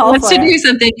wants to do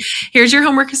something. Here's your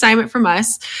homework assignment from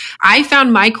us. I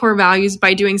found my core values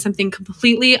by doing something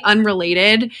completely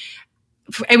unrelated.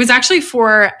 It was actually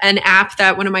for an app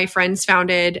that one of my friends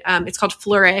founded. It's called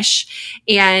Flourish,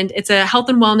 and it's a health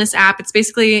and wellness app. It's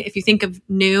basically, if you think of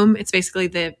Noom, it's basically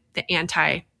the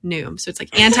anti-Noom. So it's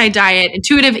like anti-diet,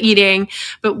 intuitive eating.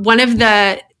 But one of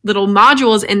the little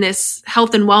modules in this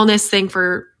health and wellness thing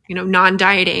for,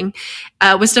 non-dieting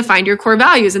was to find your core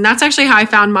values. And that's actually how I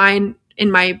found mine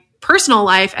in my personal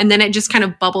life. And then it just kind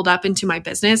of bubbled up into my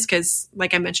business because,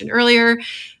 like I mentioned earlier,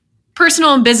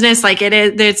 personal and business, like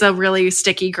it's a really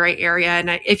sticky gray area. And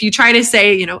if you try to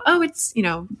say,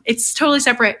 it's totally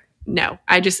separate. No,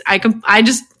 I just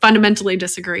fundamentally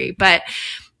disagree. But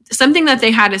something that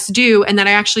they had us do, and that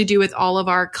I actually do with all of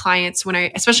our clients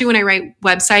especially when I write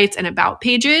websites and about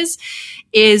pages,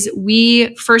 is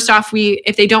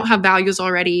if they don't have values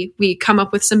already, we come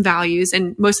up with some values.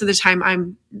 And most of the time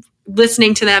I'm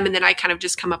listening to them and then I kind of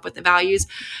just come up with the values.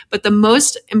 But the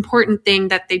most important thing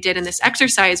that they did in this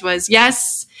exercise was,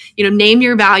 name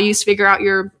your values, figure out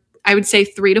I would say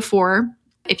 3 to 4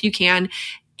 if you can,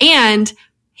 and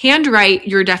handwrite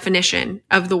your definition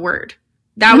of the word.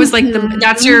 That was like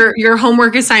that's your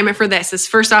homework assignment for this is,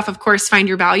 first off, of course, find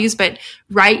your values, but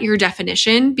write your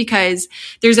definition, because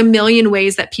there's a million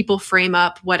ways that people frame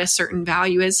up what a certain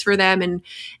value is for them.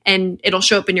 And it'll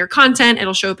show up in your content.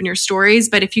 It'll show up in your stories.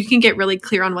 But if you can get really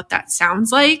clear on what that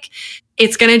sounds like,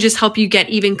 it's going to just help you get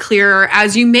even clearer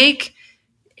as you make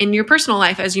in your personal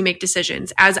life, as you make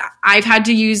decisions, as I've had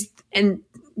to use and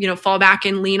fall back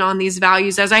and lean on these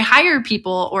values as I hire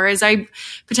people or as I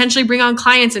potentially bring on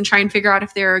clients and try and figure out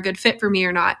if they're a good fit for me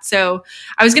or not. So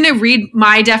I was going to read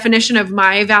my definition of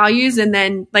my values. And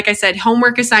then, like I said,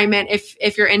 homework assignment,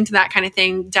 if you're into that kind of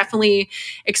thing, definitely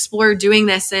explore doing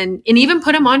this and even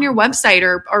put them on your website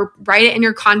or write it in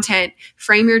your content,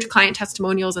 frame your client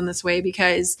testimonials in this way,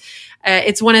 because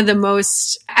It's one of the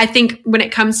most, I think when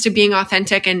it comes to being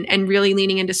authentic and really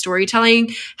leaning into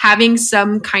storytelling, having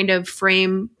some kind of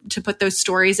frame to put those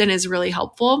stories in is really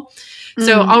helpful.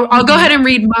 So I'll go ahead and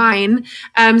read mine.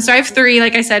 So I have 3,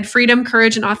 like I said, freedom,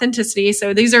 courage, and authenticity.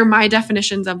 So these are my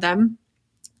definitions of them.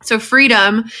 So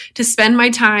freedom, to spend my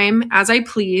time as I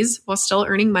please while still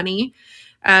earning money.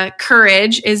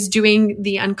 Courage is doing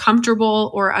the uncomfortable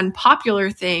or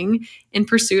unpopular thing in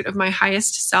pursuit of my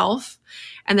highest self.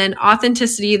 And then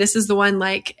authenticity, this is the one,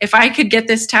 like, if I could get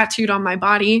this tattooed on my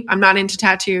body, I'm not into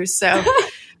tattoos, so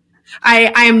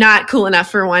I am not cool enough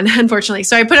for one, unfortunately.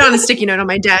 So I put it on a sticky note on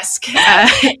my desk.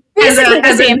 Basically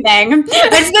the same thing.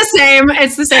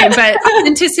 It's the same. But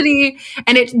authenticity,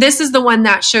 and this is the one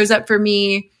that shows up for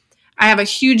me. I have a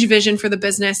huge vision for the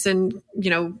business and,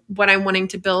 what I'm wanting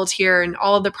to build here, and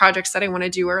all of the projects that I want to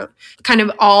do are kind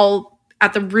of all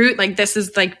at the root. Like, this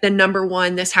is like the number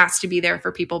one, this has to be there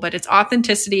for people, but it's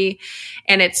authenticity,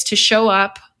 and it's to show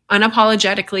up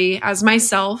unapologetically as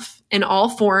myself in all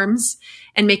forms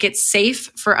and make it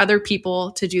safe for other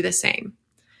people to do the same.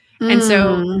 And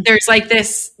so there's like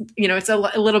this, it's a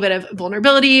little bit of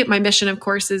vulnerability. My mission, of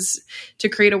course, is to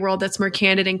create a world that's more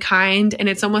candid and kind. And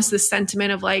it's almost this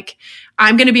sentiment of like,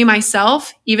 I'm going to be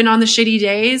myself, even on the shitty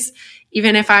days,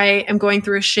 even if I am going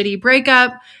through a shitty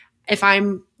breakup, if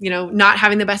I'm, not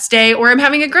having the best day or I'm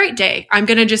having a great day, I'm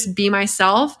going to just be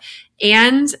myself.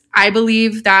 And I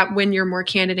believe that when you're more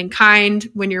candid and kind,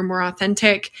 when you're more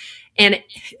authentic, and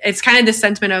it's kind of this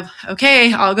sentiment of,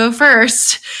 okay, I'll go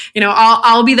first.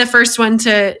 I'll be the first one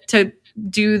to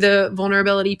do the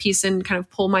vulnerability piece and kind of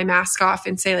pull my mask off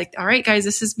and say like, all right, guys,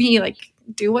 this is me. Like,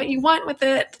 do what you want with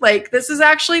it. Like, this is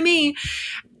actually me.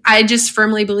 I just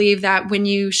firmly believe that when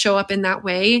you show up in that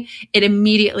way, it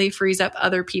immediately frees up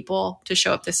other people to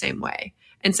show up the same way.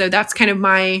 And so that's kind of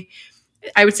I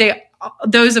would say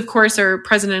those, of course, are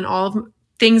present in all of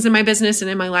things in my business and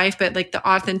in my life, but like the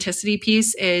authenticity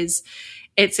piece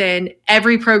it's in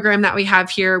every program that we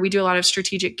have here. We do a lot of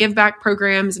strategic give back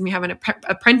programs, and we have an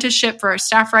apprenticeship for our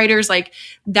staff writers. Like,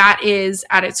 that is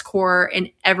at its core in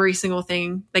every single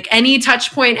thing. Like, any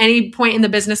touch point, any point in the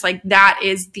business, like that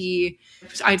is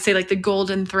I'd say like the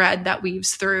golden thread that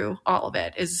weaves through all of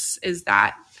it is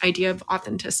that idea of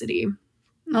authenticity.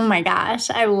 Oh my gosh,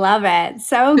 I love it.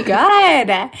 So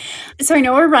good. So I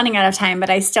know we're running out of time, but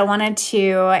I still wanted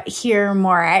to hear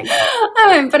more.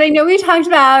 But I know we talked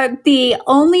about the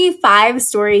only 5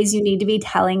 stories you need to be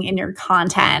telling in your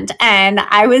content. And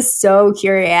I was so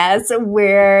curious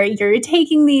where you're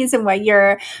taking these and what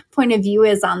your point of view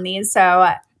is on these.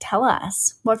 So tell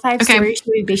us, what 5 stories should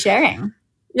we be sharing?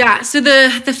 Yeah. So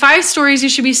the 5 stories you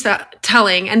should be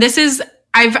telling, and this is,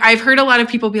 I've heard a lot of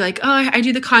people be like, oh, I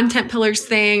do the content pillars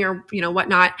thing or,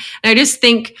 whatnot. And I just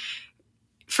think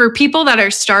for people that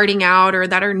are starting out or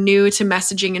that are new to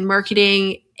messaging and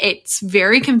marketing, it's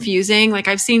very confusing. Like,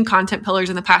 I've seen content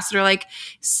pillars in the past that are like,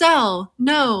 sell,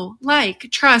 know, like,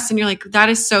 trust. And you're like, that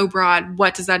is so broad.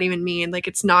 What does that even mean? Like,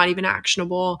 it's not even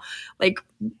actionable. Like,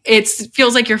 it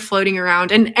feels like you're floating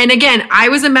around. And again, I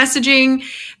was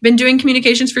been doing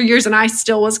communications for years, and I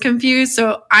still was confused.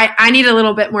 So I need a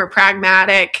little bit more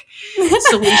pragmatic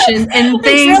solutions and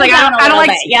things. Like, I don't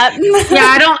like, yep.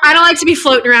 I don't like to be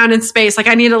floating around in space. Like,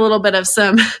 I need a little bit of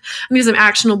some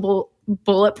actionable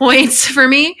bullet points for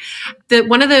me.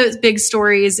 One of the big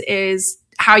stories is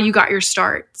how you got your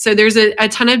start. So there's a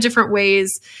ton of different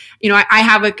ways. I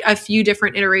have a few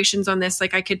different iterations on this.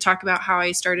 Like, I could talk about how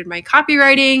I started my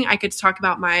copywriting. I could talk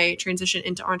about my transition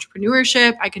into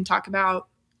entrepreneurship. I can talk about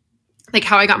like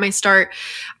how I got my start.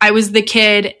 I was the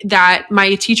kid that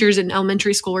my teachers in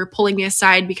elementary school were pulling me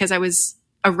aside because I was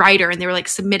a writer, and they were like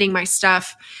submitting my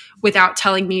stuff without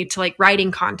telling me to like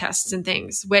writing contests and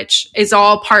things, which is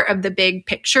all part of the big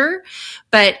picture.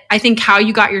 But I think how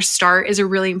you got your start is a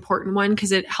really important one,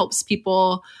 because it helps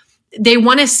people. They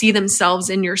want to see themselves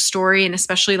in your story, and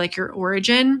especially like your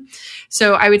origin.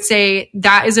 So I would say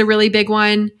that is a really big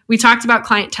one. We talked about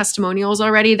client testimonials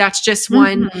already. That's just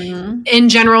one. In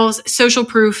general, social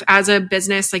proof as a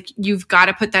business, like, you've got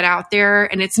to put that out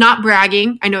there. And it's not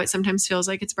bragging. I know it sometimes feels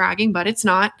like it's bragging, but it's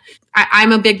not.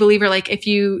 I'm a big believer. Like, if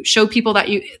you show people that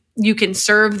you can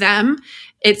serve them,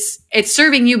 it's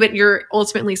serving you, but you're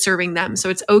ultimately serving them. So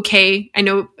it's okay. I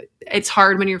know it's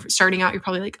hard when you're starting out. You're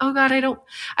probably like, oh God, I don't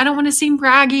want to seem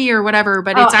braggy or whatever,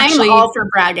 but it's actually I'm all for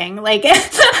bragging. Like, yeah,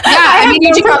 I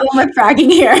mean, no problem with bragging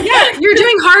here. Yeah,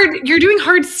 you're doing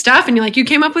hard stuff, and you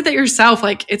came up with it yourself.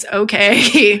 Like, it's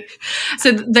okay.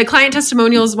 So the client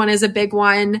testimonials one is a big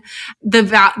one.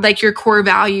 Like your core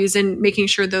values and making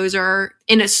sure those are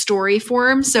in a story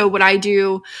form. So what I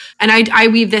do, and I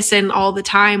weave this in all the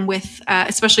time with,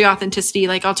 especially authenticity.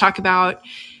 Like I'll talk about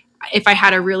if I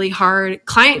had a really hard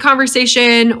client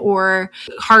conversation or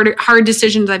hard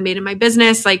decisions I've made in my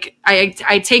business. Like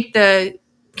I take the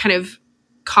kind of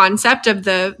concept of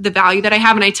the value that I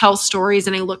have, and I tell stories,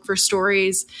 and I look for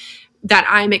stories that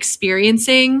I'm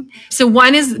experiencing. So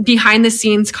one is behind the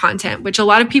scenes content, which a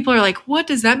lot of people are like, what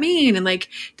does that mean? And like,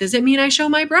 does it mean I show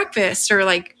my breakfast, or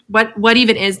like, what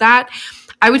even is that?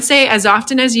 I would say as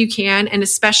often as you can, and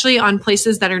especially on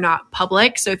places that are not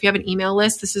public. So if you have an email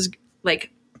list, this is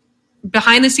like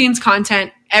behind the scenes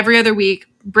content every other week.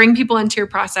 Bring people into your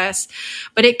process.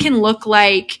 But it can look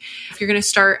like if you're going to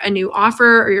start a new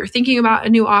offer, or you're thinking about a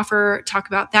new offer, talk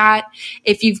about that.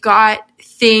 If you've got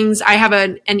things, I have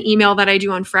an email that I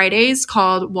do on Fridays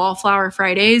called Wallflower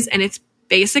Fridays. And it's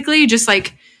basically just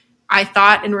like, I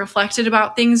thought and reflected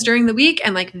about things during the week,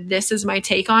 and like, this is my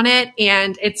take on it.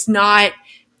 And it's not,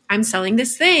 I'm selling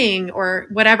this thing or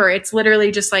whatever. It's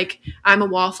literally just like, I'm a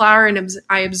wallflower and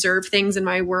I observe things in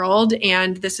my world,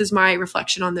 and this is my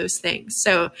reflection on those things.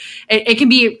 So it can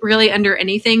be really under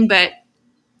anything, but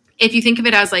if you think of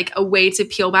it as like a way to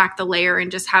peel back the layer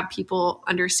and just have people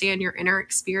understand your inner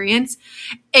experience,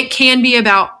 it can be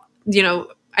about,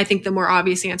 I think the more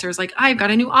obvious answer is like, I've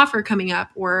got a new offer coming up,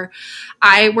 or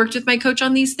I worked with my coach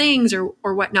on these things or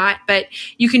whatnot. But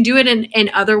you can do it in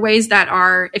other ways that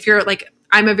are, if you're like,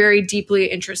 I'm a very deeply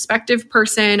introspective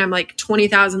person. I'm like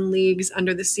 20,000 leagues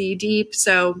under the sea deep.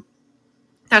 So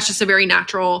that's just a very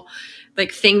natural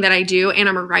like thing that I do. And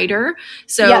I'm a writer.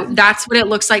 So That's what it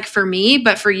looks like for me.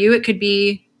 But for you, it could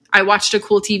be, I watched a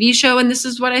cool TV show and this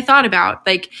is what I thought about.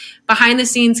 Like behind the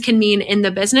scenes can mean in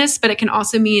the business, but it can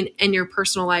also mean in your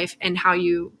personal life and how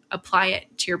you apply it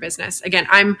to your business. Again,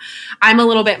 I'm a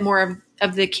little bit more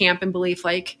of the camp and belief,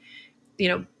 like,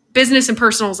 business and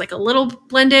personal is like a little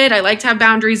blended. I like to have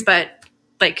boundaries, but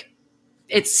like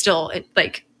it's still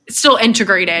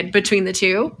integrated between the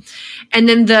two. And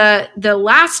then the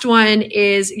last one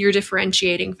is your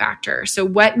differentiating factor. So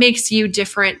what makes you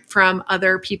different from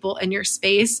other people in your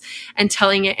space, and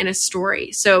telling it in a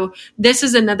story. So this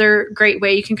is another great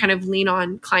way you can kind of lean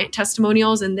on client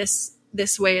testimonials in this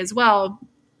way as well.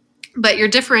 But your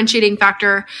differentiating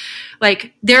factor,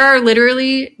 like there are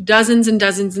literally dozens and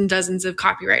dozens and dozens of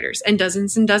copywriters and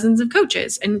dozens of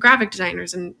coaches and graphic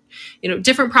designers and,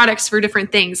 different products for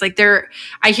different things. Like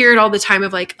I hear it all the time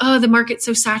of like, oh, the market's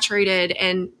so saturated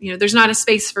and, there's not a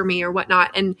space for me or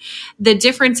whatnot. And the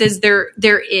difference is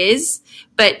there is,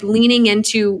 but leaning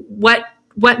into what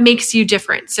makes you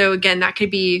different. So again, that could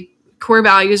be core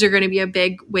values are going to be a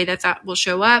big way that will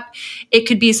show up. It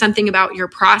could be something about your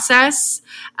process.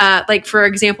 Like for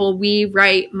example, we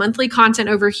write monthly content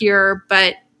over here,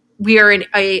 but we are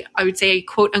I would say a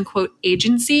quote unquote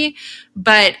agency,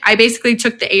 but I basically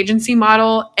took the agency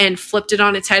model and flipped it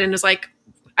on its head and was like,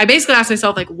 I basically asked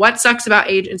myself, like, what sucks about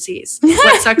agencies?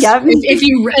 What sucks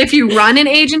if you run an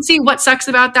agency, what sucks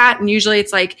about that? And usually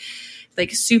it's like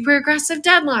super aggressive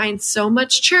deadlines, so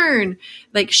much churn,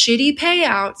 like shitty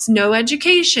payouts, no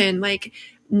education, like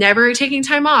never taking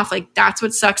time off. Like that's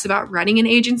what sucks about running an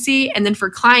agency. And then for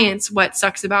clients, what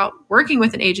sucks about working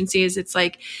with an agency is it's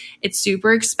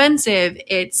super expensive.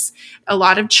 It's a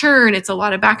lot of churn. It's a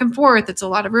lot of back and forth. It's a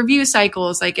lot of review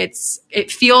cycles. Like it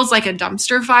feels like a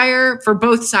dumpster fire for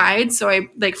both sides. So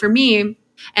for me,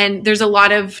 and there's a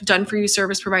lot of done for you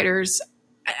service providers,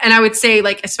 and I would say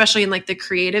like, especially in like the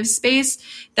creative space,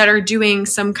 that are doing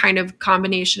some kind of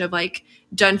combination of like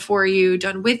done for you,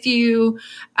 done with you,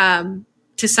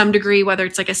 to some degree, whether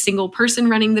it's like a single person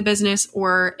running the business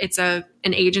or it's an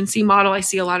agency model. I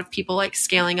see a lot of people like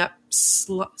scaling up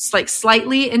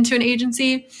slightly into an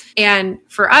agency. And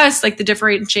for us, like the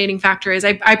differentiating factor is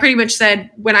I pretty much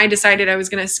said when I decided I was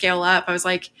going to scale up, I was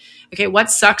like, okay,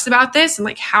 what sucks about this? And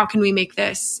like, how can we make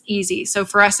this easy? So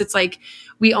for us, it's like,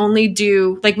 we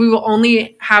will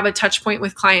only have a touch point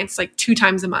with clients like 2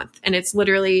 times a month. And it's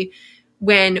literally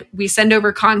when we send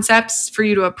over concepts for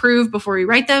you to approve before we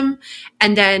write them.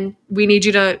 And then we need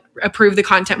you to approve the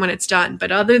content when it's done.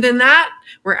 But other than that,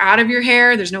 we're out of your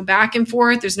hair. There's no back and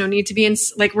forth. There's no need to be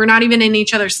we're not even in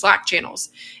each other's Slack channels.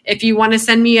 If you want to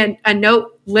send me a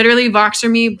note, literally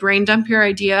Voxer me, brain dump your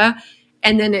idea,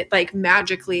 and then it like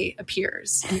magically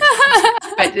appears.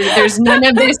 But there's none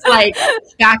of this like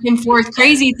back and forth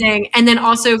crazy thing. And then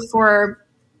also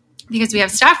because we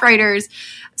have staff writers,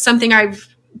 something I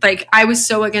was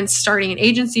so against starting an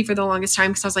agency for the longest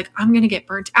time because I was like, I'm going to get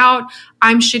burnt out.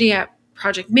 I'm shitty at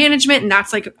project management, and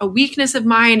that's like a weakness of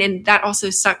mine. And that also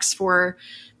sucks for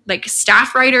like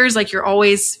staff writers. Like you're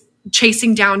always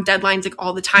chasing down deadlines like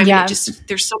all the time. Yeah.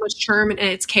 There's so much churn and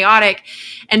it's chaotic.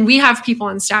 And we have people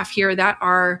on staff here that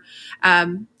are,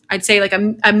 I'd say like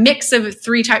a mix of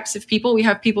 3 types of people. We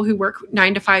have people who work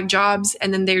 9 to 5 jobs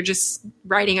and then they're just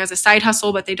writing as a side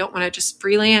hustle, but they don't want to just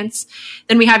freelance.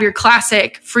 Then we have your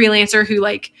classic freelancer who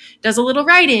like does a little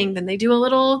writing, then they do a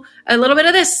little bit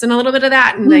of this and a little bit of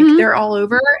that. And like they're all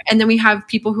over. And then we have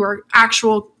people who are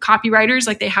actual copywriters,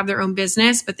 like they have their own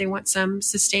business, but they want some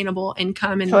sustainable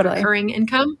income and recurring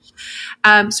income.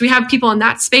 So we have people in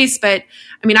that space, but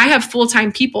I mean, I have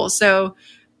full-time people. So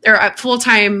they're at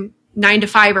full-time 9 to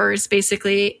 5ers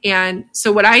basically. And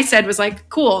so what I said was like,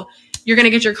 cool, you're going to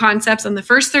get your concepts on the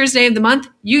first Thursday of the month.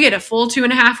 You get a full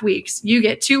 2.5 weeks. You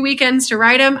get 2 weekends to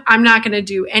write them. I'm not going to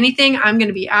do anything. I'm going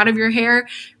to be out of your hair.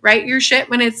 Write your shit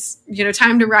when it's,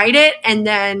 time to write it. And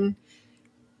then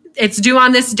it's due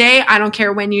on this day. I don't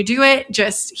care when you do it.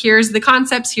 Just here's the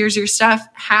concepts. Here's your stuff.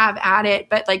 Have at it.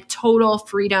 But like total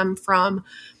freedom from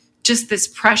just this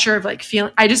pressure of like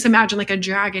feeling, I just imagine like a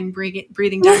dragon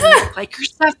breathing down your neck, like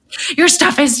your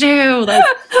stuff is due. Like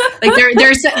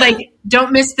there's like,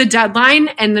 don't miss the deadline.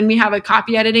 And then we have a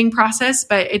copy editing process,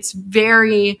 but it's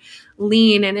very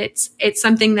lean. And it's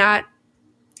something that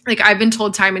like I've been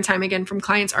told time and time again from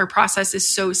clients, our process is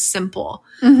so simple.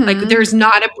 Like there's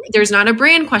not a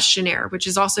brand questionnaire, which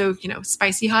is also,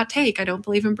 spicy hot take. I don't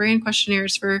believe in brand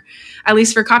questionnaires at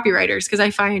least for copywriters. Cause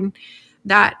I find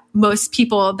that most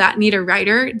people that need a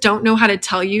writer don't know how to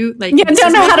tell you, like,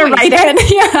 don't know how to write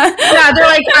it. Yeah. They're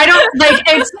like, I don't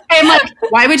like, I'm like,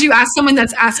 why would you ask someone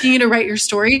that's asking you to write your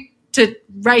story to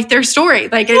write their story?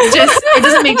 Like, it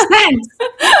doesn't make sense,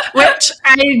 which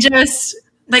I just,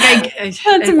 like, that's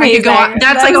amazing. I could go on.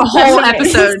 That's like a whole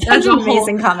episode. That's a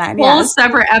amazing comment. Whole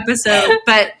separate episode.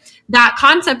 But that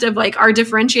concept of like our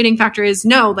differentiating factor is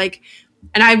no, like,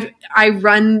 and I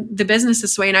run the business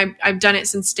this way, and I've done it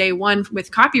since day one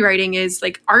with copywriting, is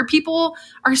like our people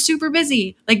are super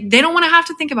busy. Like they don't want to have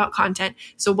to think about content.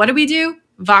 So what do?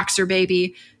 Voxer,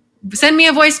 baby. Send me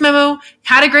a voice memo.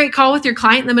 Had a great call with your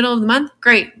client in the middle of the month.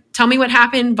 Great. Tell me what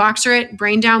happened. Voxer it,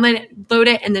 brain download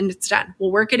it, and then it's done.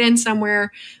 We'll work it in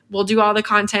somewhere. We'll do all the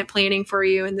content planning for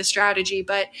you and the strategy.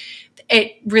 But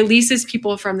it releases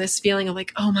people from this feeling of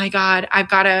like, oh my God, I've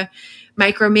got to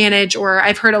micromanage. Or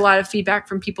I've heard a lot of feedback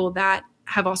from people that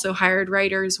have also hired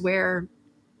writers where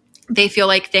they feel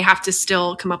like they have to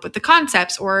still come up with the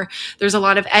concepts, or there's a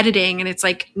lot of editing. And it's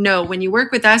like, no, when you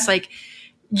work with us, like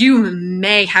you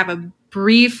may have a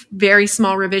brief, very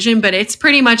small revision, but it's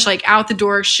pretty much like out the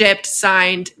door, shipped,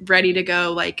 signed, ready to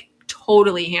go, like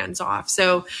totally hands off.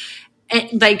 So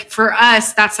like for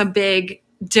us, that's a big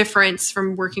difference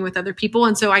from working with other people.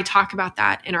 And so I talk about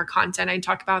that in our content. I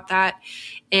talk about that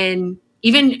in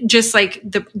even just like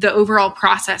the overall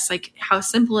process, like how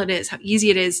simple it is, how easy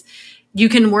it is. You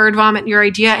can word vomit your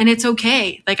idea and it's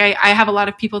okay. Like I have a lot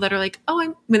of people that are like,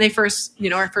 when they first,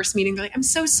 our first meeting, they're like, I'm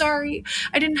so sorry.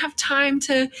 I didn't have time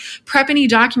to prep any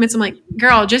documents. I'm like,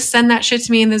 girl, just send that shit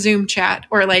to me in the Zoom chat,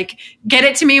 or like get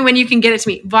it to me when you can get it to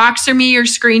me. Voxer me your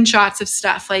screenshots of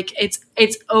stuff. Like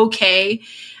it's okay.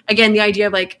 Again, the idea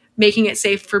of like making it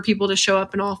safe for people to show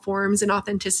up in all forms and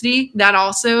authenticity, that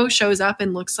also shows up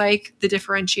and looks like the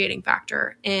differentiating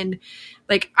factor. And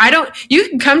like, you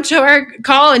can come to our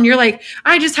call and you're like,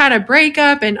 I just had a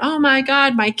breakup and oh my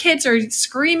God, my kids are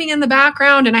screaming in the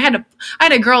background. And I had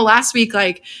a girl last week,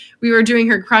 like we were doing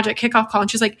her project kickoff call and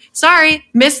she's like, sorry,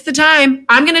 missed the time.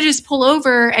 I'm going to just pull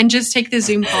over and just take the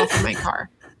Zoom call from my car.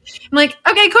 I'm like,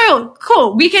 okay,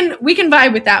 cool. We can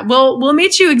vibe with that. We'll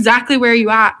meet you exactly where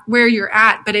you're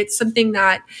at. But it's something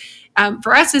that,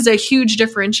 for us is a huge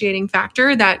differentiating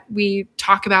factor that we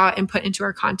talk about and put into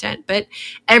our content. But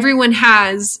everyone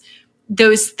has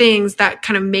those things that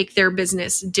kind of make their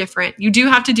business different. You do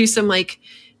have to do some like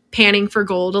panning for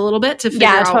gold a little bit to figure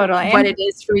out what it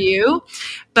is for you.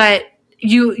 But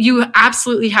you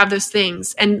absolutely have those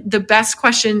things. And the best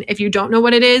question, if you don't know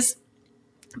what it is,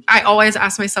 I always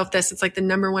ask myself this. It's like the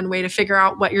number one way to figure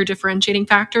out what your differentiating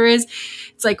factor is.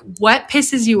 It's like, what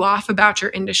pisses you off about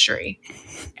your industry?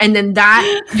 And then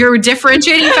that your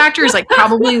differentiating factor is like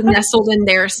probably nestled in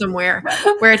there somewhere,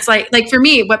 where it's like for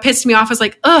me, what pissed me off is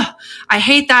like, I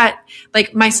hate that.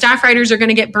 Like my staff writers are going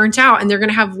to get burnt out and they're going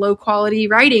to have low quality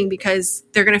writing because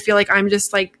they're going to feel like I'm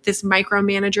just like this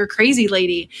micromanager crazy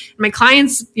lady. And my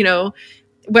clients,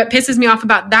 what pisses me off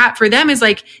about that for them is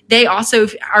like, they also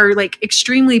are like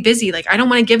extremely busy. Like, I don't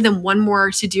want to give them one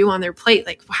more to do on their plate.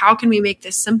 Like, how can we make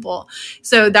this simple?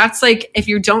 So that's like, if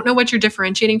you don't know what your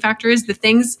differentiating factor is, the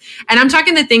things, and I'm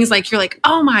talking the things like, you're like,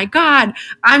 oh my God,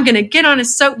 I'm going to get on a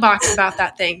soapbox about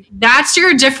that thing. That's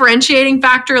your differentiating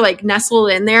factor, like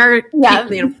nestled in there,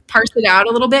 parse it out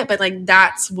a little bit. But like,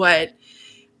 that's what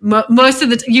most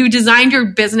of you designed your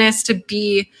business to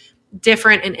be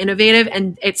different and innovative,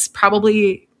 and it's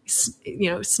probably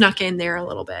snuck in there a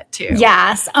little bit too.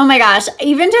 Yes. Oh my gosh.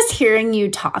 Even just hearing you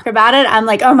talk about it, I'm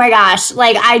like, oh my gosh,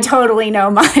 like I totally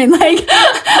know mine. Like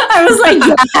I was like,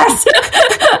 yes.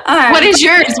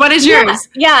 What is yours?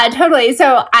 Yeah, totally.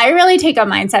 So I really take a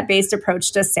mindset based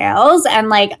approach to sales, and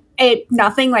like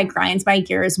nothing like grinds my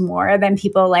gears more than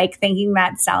people like thinking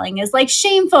that selling is like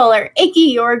shameful or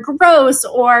icky or gross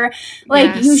or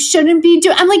like you shouldn't be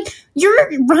doing. I'm like,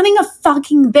 you're running a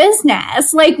fucking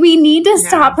business. Like we need to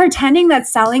stop pretending that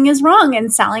selling is wrong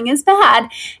and selling is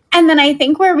bad. And then I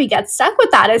think where we get stuck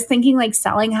with that is thinking like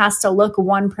selling has to look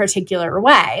one particular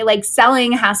way. Like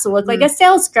selling has to look like a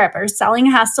sales script, or selling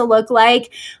has to look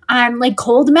like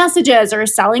cold messages, or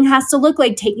selling has to look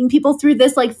like taking people through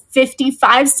this like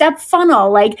 55-step funnel.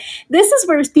 Like this is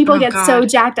where people get so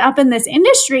jacked up in this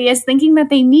industry, is thinking that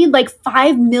they need like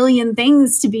 5 million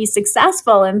things to be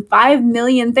successful and 5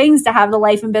 million things to have the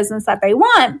life and business that they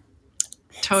want.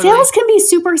 Totally. Sales can be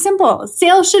super simple.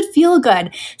 Sales should feel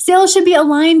good. Sales should be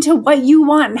aligned to what you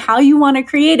want and how you want to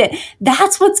create it.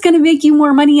 That's what's going to make you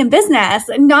more money in business,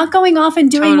 and not going off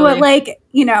and doing what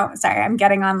sorry, I'm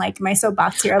getting on like my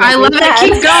soapbox here. Like I love it.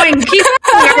 Keep going.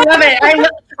 I love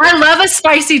it. I love a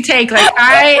spicy take. Like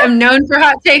I am known for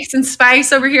hot takes and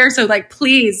spice over here. So like,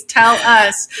 please tell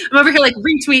us. I'm over here like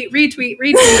retweet.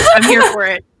 I'm here for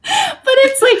it. But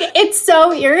it's like, it's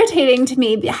so irritating to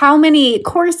me how many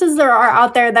courses there are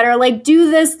out there that are like, do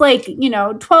this like,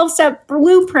 12-step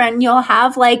blueprint. You'll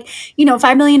have like,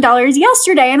 $5 million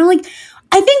yesterday. And I'm like,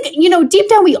 I think, deep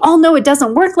down, we all know it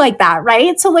doesn't work like that,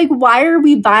 right? So like, why are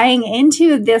we buying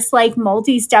into this like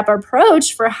multi-step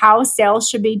approach for how sales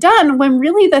should be done, when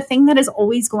really the thing that is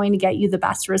always going to get you the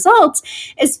best results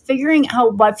is figuring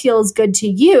out what feels good to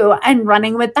you and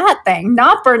running with that thing,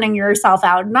 not burning yourself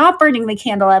out, not burning the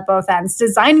candle at both ends,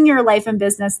 designing your life and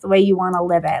business the way you want to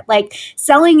live it, like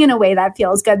selling in a way that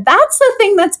feels good. That's the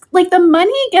thing that's like, the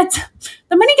money gets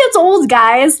old,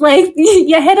 guys. Like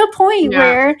you hit a point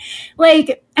where like,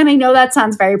 and I know that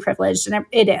sounds very privileged, and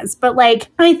it is, but like,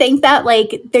 I think that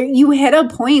like you hit a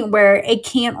point where it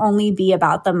can't only be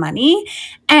about the money.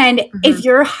 And if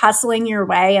you're hustling your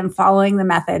way and following the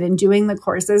method and doing the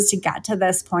courses to get to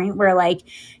this point where like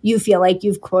you feel like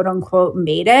you've quote unquote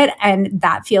made it, and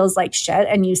that feels like shit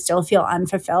and you still feel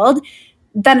unfulfilled,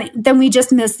 then we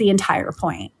just miss the entire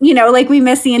point. Like we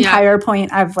miss the entire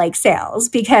point of like sales,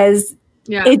 because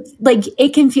it's like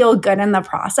it can feel good in the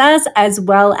process as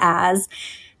well as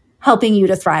helping you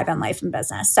to thrive in life and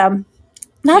business. So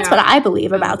that's what I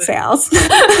believe about sales.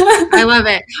 I love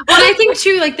it. Well, I think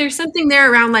too, like there's something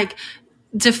there around like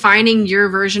defining your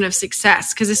version of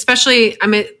success. Cause especially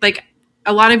like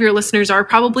a lot of your listeners are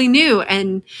probably new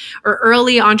or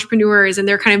early entrepreneurs, and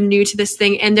they're kind of new to this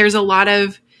thing. And there's a lot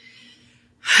of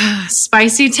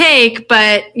spicy take,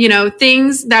 but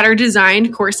things that are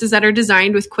designed, courses that are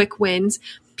designed with quick wins.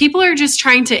 People are just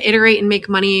trying to iterate and make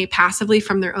money passively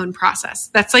from their own process.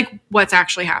 That's like what's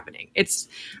actually happening. It's,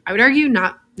 I would argue,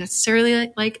 not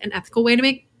necessarily like an ethical way to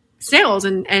make sales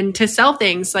and to sell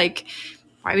things. Like,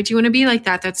 why would you want to be like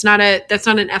that? That's not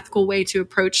an ethical way to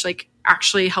approach like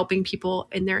actually helping people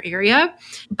in their area.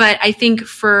 But I think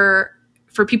for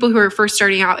people who are first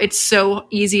starting out, it's so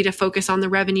easy to focus on the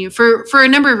revenue for a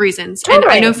number of reasons. Totally.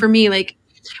 And I know for me, like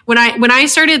when I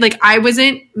started, like I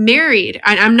wasn't married.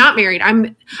 I'm not married. I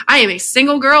am a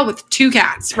single girl with 2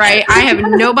 cats, right? I have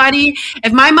nobody.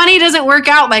 If my money doesn't work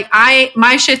out, like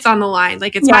my shit's on the line.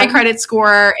 Like it's my credit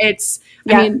score. I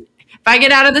mean, if I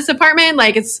get out of this apartment,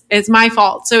 like it's my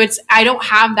fault. So I don't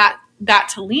have that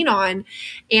to lean on.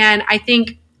 And I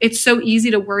think it's so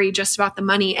easy to worry just about the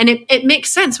money. And it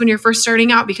makes sense when you're first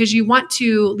starting out, because you want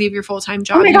to leave your full-time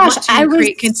job. Oh my gosh, you want to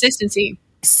create consistency.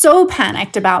 So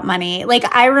panicked about money.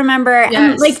 Like I remember,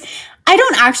 and like, I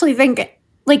don't actually think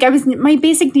like my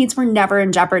basic needs were never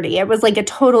in jeopardy. It was like a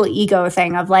total ego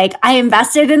thing of like, I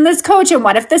invested in this coach and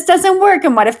what if this doesn't work?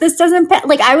 And what if this doesn't,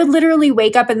 like I would literally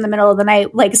wake up in the middle of the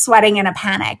night, like sweating in a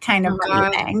panic kind of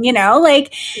breathing, you know,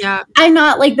 like I'm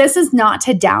not like, this is not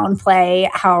to downplay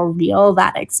how real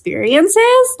that experience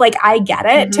is. Like, I get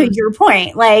it to your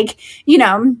point. Like, you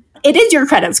know, it is your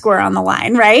credit score on the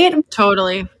line, right?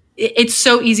 Totally. It's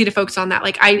so easy to focus on that.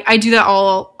 Like I do that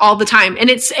all the time.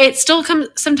 And it still comes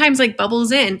sometimes like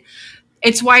bubbles in.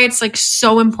 It's why it's like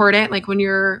so important. Like when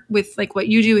you're with like what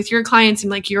you do with your clients and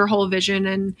like your whole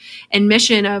vision and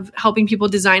mission of helping people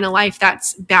design a life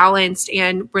that's balanced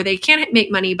and where they can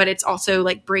make money, but it's also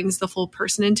like brings the full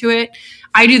person into it.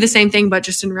 I do the same thing, but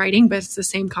just in writing, but it's the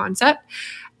same concept.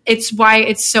 It's why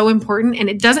it's so important. And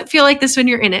it doesn't feel like this when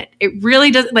you're in it. It really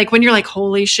doesn't, like when you're like,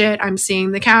 holy shit, I'm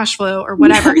seeing the cash flow or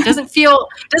whatever. It doesn't feel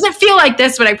like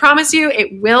this, but I promise you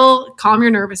it will calm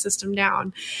your nervous system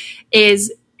down,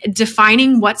 is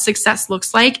defining what success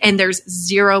looks like. And there's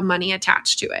zero money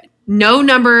attached to it. No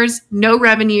numbers, no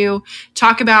revenue.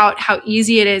 Talk about how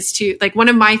easy it is to, like, one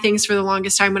of my things for the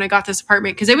longest time when I got this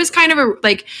apartment, because it was kind of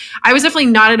I was definitely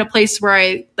not at a place where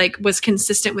I like was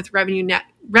consistent with revenue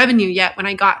yet when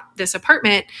I got this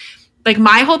apartment. Like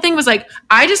my whole thing was like,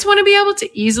 I just want to be able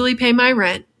to easily pay my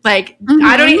rent. Like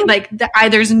I don't even like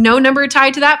there's no number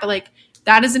tied to that, but like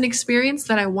that is an experience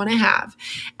that I want to have.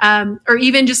 Or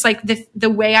even just like the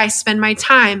way I spend my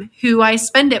time, who I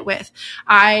spend it with.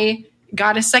 I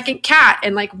got a second cat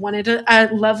and like wanted a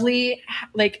lovely,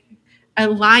 like a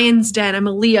lion's den. I'm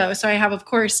a Leo. So I have, of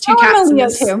course, two cats in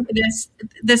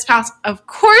this house. Of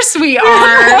course we are.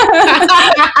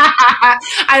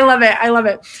 I love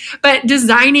it. But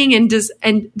designing and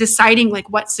deciding like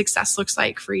what success looks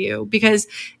like for you, because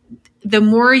the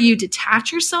more you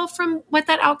detach yourself from what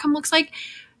that outcome looks like,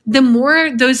 the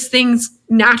more those things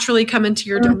naturally come into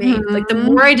your domain. Like the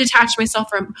more I detach myself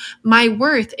from, my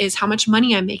worth is how much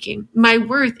money I'm making. My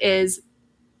worth is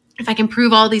if I can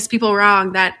prove all these people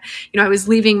wrong that, you know, I was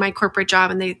leaving my corporate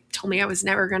job and they told me I was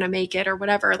never going to make it or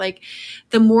whatever. Like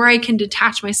the more I can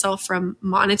detach myself from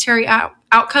monetary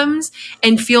outcomes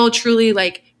and feel truly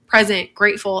like present,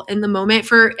 grateful in the moment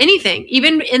for anything,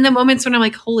 even in the moments when I'm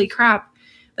like, holy crap,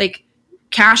 like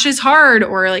cash is hard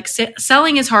or like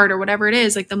selling is hard or whatever it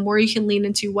is, like the more you can lean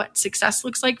into what success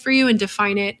looks like for you and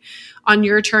define it on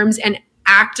your terms and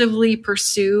actively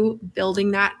pursue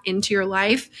building that into your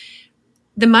life,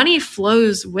 the money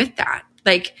flows with that.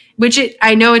 Like,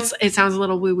 I know it sounds a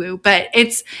little woo woo, but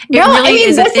it really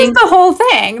is a thing. This is the whole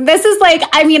thing. This is like,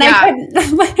 I mean,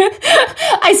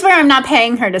 I swear I'm not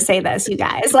paying her to say this, you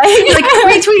guys. Like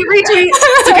retweet.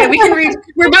 It's okay. We can read.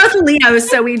 We're both Leos,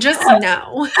 so we just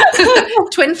know.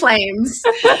 Twin flames.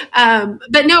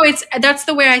 But no, that's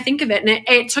the way I think of it. And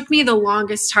it took me the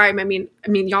longest time. I mean,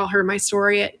 y'all heard my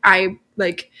story. I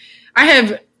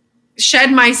have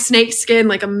shed my snake skin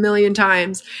like 1,000,000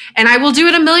 times, and I will do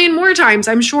it 1,000,000 more times,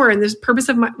 I'm sure, in this purpose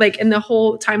of my, like in the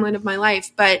whole timeline of my life.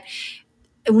 But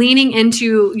leaning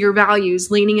into your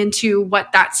values, leaning into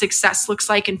what that success looks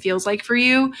like and feels like for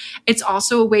you, it's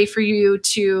also a way for you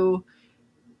to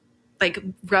like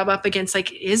rub up against,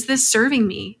 like, is this serving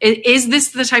me? Is this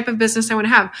the type of business I want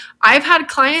to have? I've had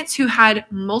clients who had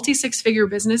multi-6-figure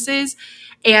businesses,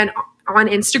 and on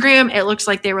Instagram, it looks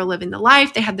like they were living the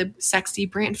life. They had the sexy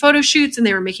brand photo shoots and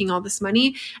they were making all this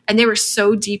money, and they were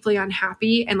so deeply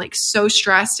unhappy and like so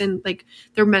stressed, and like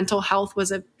their mental health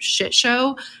was a shit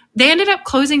show. They ended up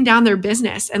closing down their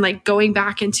business and like going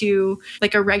back into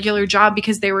like a regular job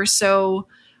because they were so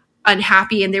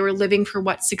unhappy and they were living for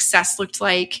what success looked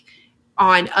like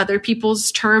on other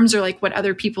people's terms, or like what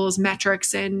other people's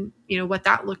metrics and, you know, what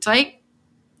that looked like.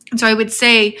 And so I would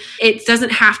say it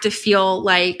doesn't have to feel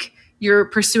like you're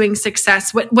pursuing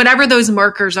success, whatever those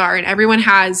markers are. And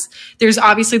there's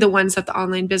obviously the ones that the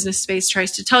online business space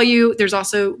tries to tell you. There's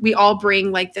also, we all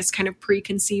bring like this kind of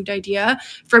preconceived idea.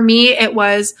 For me, it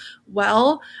was,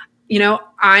 well, you know,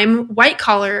 I'm white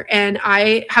collar and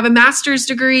I have a master's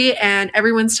degree, and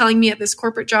everyone's telling me at this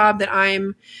corporate job that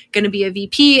I'm going to be a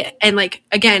VP. And like,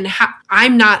 again,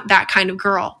 I'm not that kind of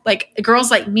girl. Like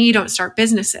girls like me don't start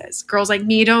businesses. Girls like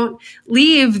me don't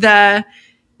leave the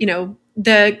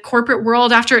corporate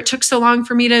world after it took so long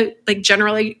for me to like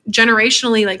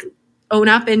generationally like own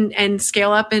up and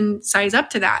scale up and size up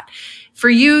to that. For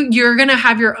you, you're going to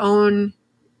have your own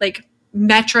like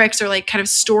metrics or like kind of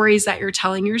stories that you're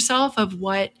telling yourself of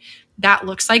what that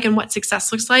looks like and what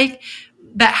success looks like.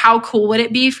 But how cool would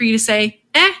it be for you to say,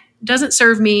 doesn't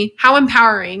serve me, how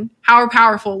empowering, how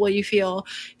powerful will you feel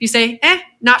if you say,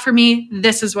 not for me,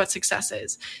 this is what success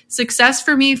is. Success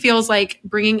for me feels like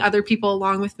bringing other people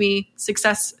along with me.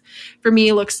 Success for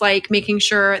me looks like making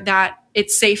sure that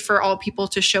it's safe for all people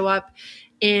to show up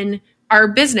in our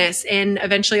business. And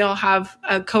eventually I'll have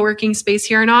a co-working space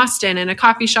here in Austin and a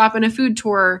coffee shop and a food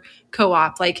tour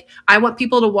co-op. Like, I want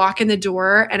people to walk in the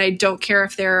door, and I don't care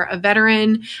if they're a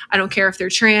veteran. I don't care if they're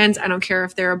trans. I don't care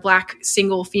if they're a Black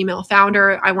single female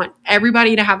founder. I want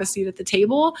everybody to have a seat at the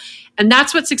table. And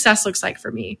that's what success looks like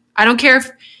for me. I don't care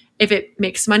if it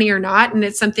makes money or not. And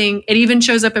it's something, it even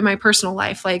shows up in my personal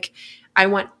life. Like, I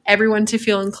want everyone to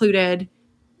feel included,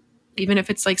 even if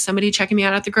it's like somebody checking me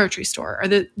out at the grocery store or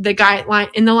the guy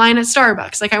in the line at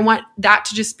Starbucks. Like, I want that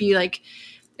to just be like,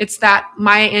 it's that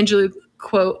Maya Angelou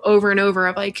quote over and over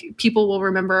of like, people will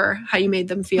remember how you made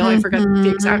them feel. I forget the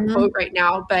exact quote right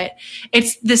now, but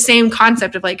it's the same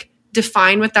concept of like,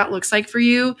 define what that looks like for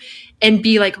you and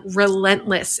be like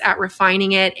relentless at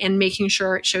refining it and making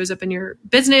sure it shows up in your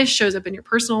business, shows up in your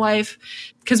personal life.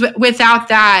 Because without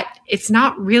that, it's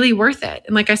not really worth it.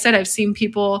 And like I said, I've seen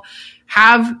people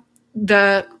have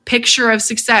the picture of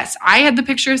success. I had the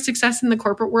picture of success in the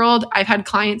corporate world. I've had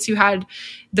clients who had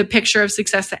the picture of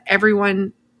success that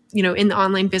everyone, in the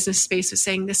online business space was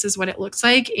saying, this is what it looks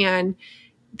like. And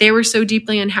they were so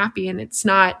deeply unhappy. And it's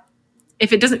not,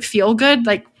 if it doesn't feel good,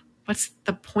 like, what's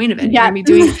the point of it? Yeah.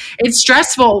 It's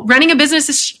stressful. Running a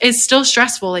business is still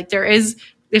stressful. Like,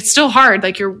 it's still hard.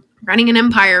 Like, you're running an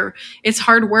empire. It's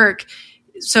hard work.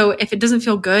 So if it doesn't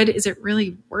feel good, is it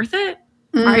really worth it?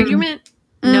 Argument?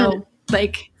 No.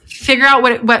 Like, figure out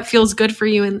what feels good for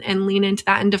you and lean into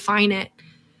that and define it.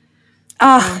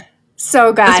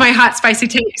 So good. That's my hot, spicy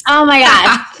taste. Oh my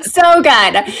gosh. So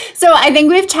good. So I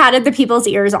think we've chatted the people's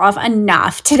ears off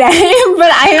enough today,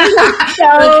 but I am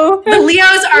so... The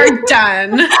Leos are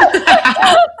done.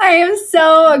 I am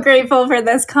so grateful for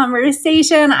this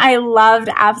conversation. I loved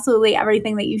absolutely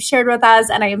everything that you shared with us,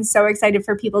 and I am so excited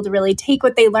for people to really take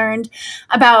what they learned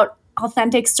about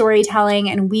authentic storytelling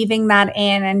and weaving that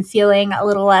in and feeling a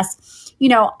little less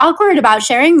awkward about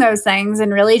sharing those things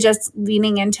and really just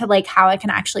leaning into like how it can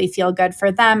actually feel good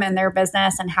for them and their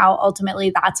business and how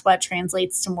ultimately that's what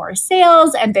translates to more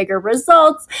sales and bigger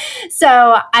results.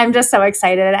 So I'm just so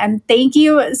excited. And thank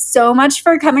you so much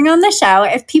for coming on the show.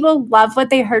 If people love what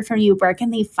they heard from you, where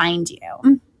can they find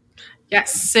you?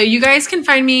 Yes. So you guys can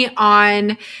find me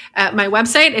on my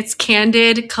website. It's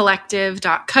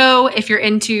candidcollective.co. If you're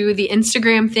into the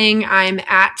Instagram thing, I'm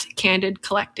at Candid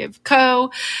Collective Co.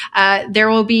 There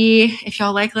will be, if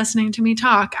y'all like listening to me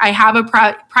talk, I have a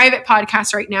private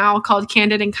podcast right now called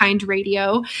Candid and Kind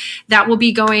Radio that will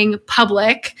be going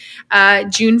public.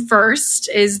 June 1st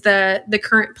is the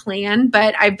current plan,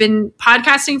 but I've been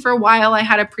podcasting for a while. I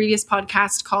had a previous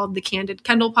podcast called the Candid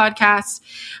Kendall Podcast.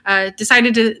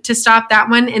 Decided to stop that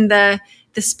one in the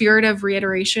spirit of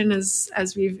reiteration,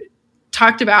 as we've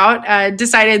talked about,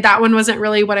 decided that one wasn't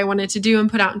really what I wanted to do and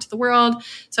put out into the world.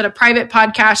 So I had a private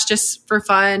podcast just for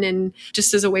fun and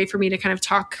just as a way for me to kind of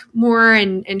talk more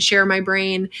and share my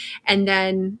brain. And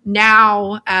then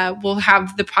now we'll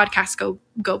have the podcast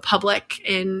go public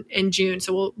in June.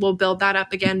 So we'll build that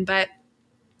up again. But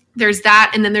there's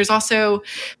that. And then there's also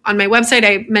on my website,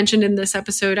 I mentioned in this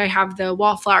episode, I have the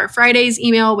Wallflower Fridays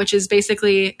email, which is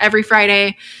basically every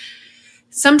Friday.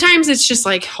 Sometimes it's just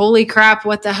like, holy crap,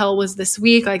 what the hell was this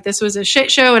week? Like, this was a shit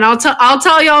show. And I'll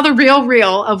tell y'all the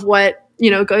real of what,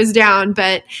 goes down.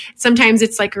 But sometimes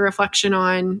it's like a reflection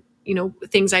on,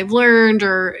 things I've learned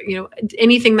or,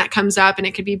 anything that comes up, and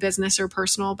it could be business or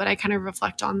personal, but I kind of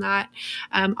reflect on that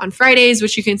on Fridays,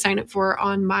 which you can sign up for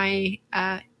on my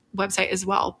website as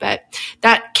well. But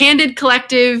that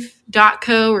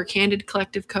candidcollective.co or Candid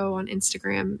Collective Co on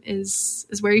Instagram is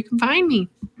where you can find me.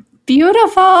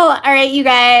 Beautiful. All right, you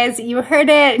guys, you heard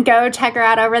it. Go check her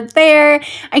out over there.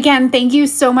 Again, thank you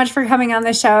so much for coming on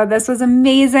the show. This was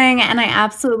amazing, and I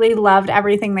absolutely loved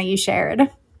everything that you shared.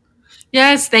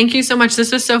 Yes, thank you so much.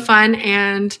 This was so fun,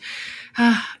 and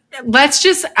I'm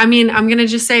going to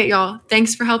just say it, y'all.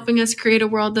 Thanks for helping us create a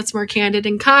world that's more candid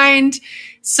and kind.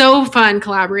 So fun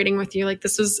collaborating with you. Like,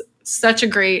 this was such a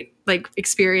great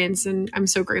experience, and I'm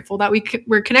so grateful that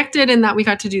we're connected and that we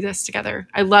got to do this together.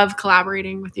 I love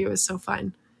collaborating with you. It was so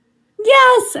fun.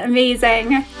 Yes,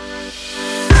 amazing.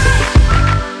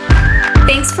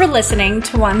 Thanks for listening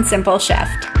to One Simple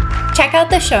Shift. Check out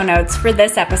the show notes for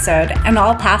this episode and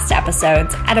all past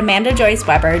episodes at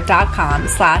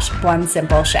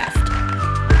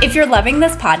amandajoyceweber.com/onesimpleshift. If you're loving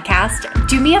this podcast,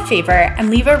 do me a favor and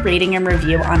leave a rating and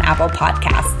review on Apple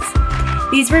Podcasts.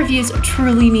 These reviews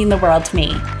truly mean the world to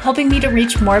me, helping me to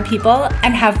reach more people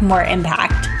and have more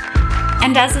impact.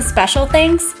 And as a special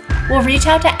thanks, we'll reach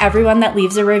out to everyone that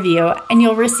leaves a review, and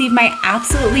you'll receive my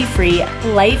absolutely free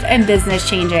life and business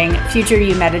changing Future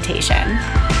You meditation.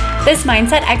 This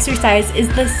mindset exercise is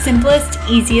the simplest,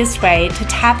 easiest way to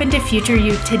tap into future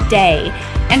you today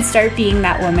and start being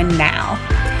that woman now.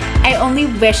 I only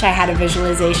wish I had a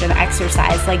visualization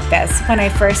exercise like this when I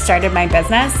first started my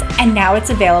business, and now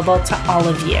it's available to all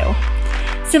of you.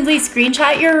 Simply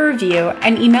screenshot your review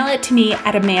and email it to me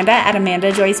at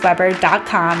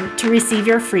amanda@amandajoyceweber.com to receive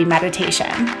your free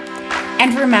meditation.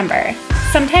 And remember,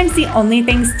 sometimes the only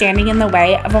thing standing in the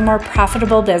way of a more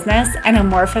profitable business and a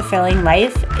more fulfilling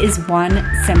life is one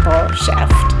simple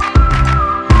shift.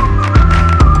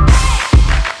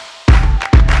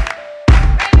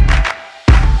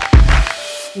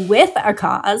 With a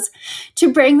cause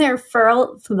to bring their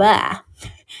full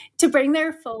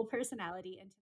personality into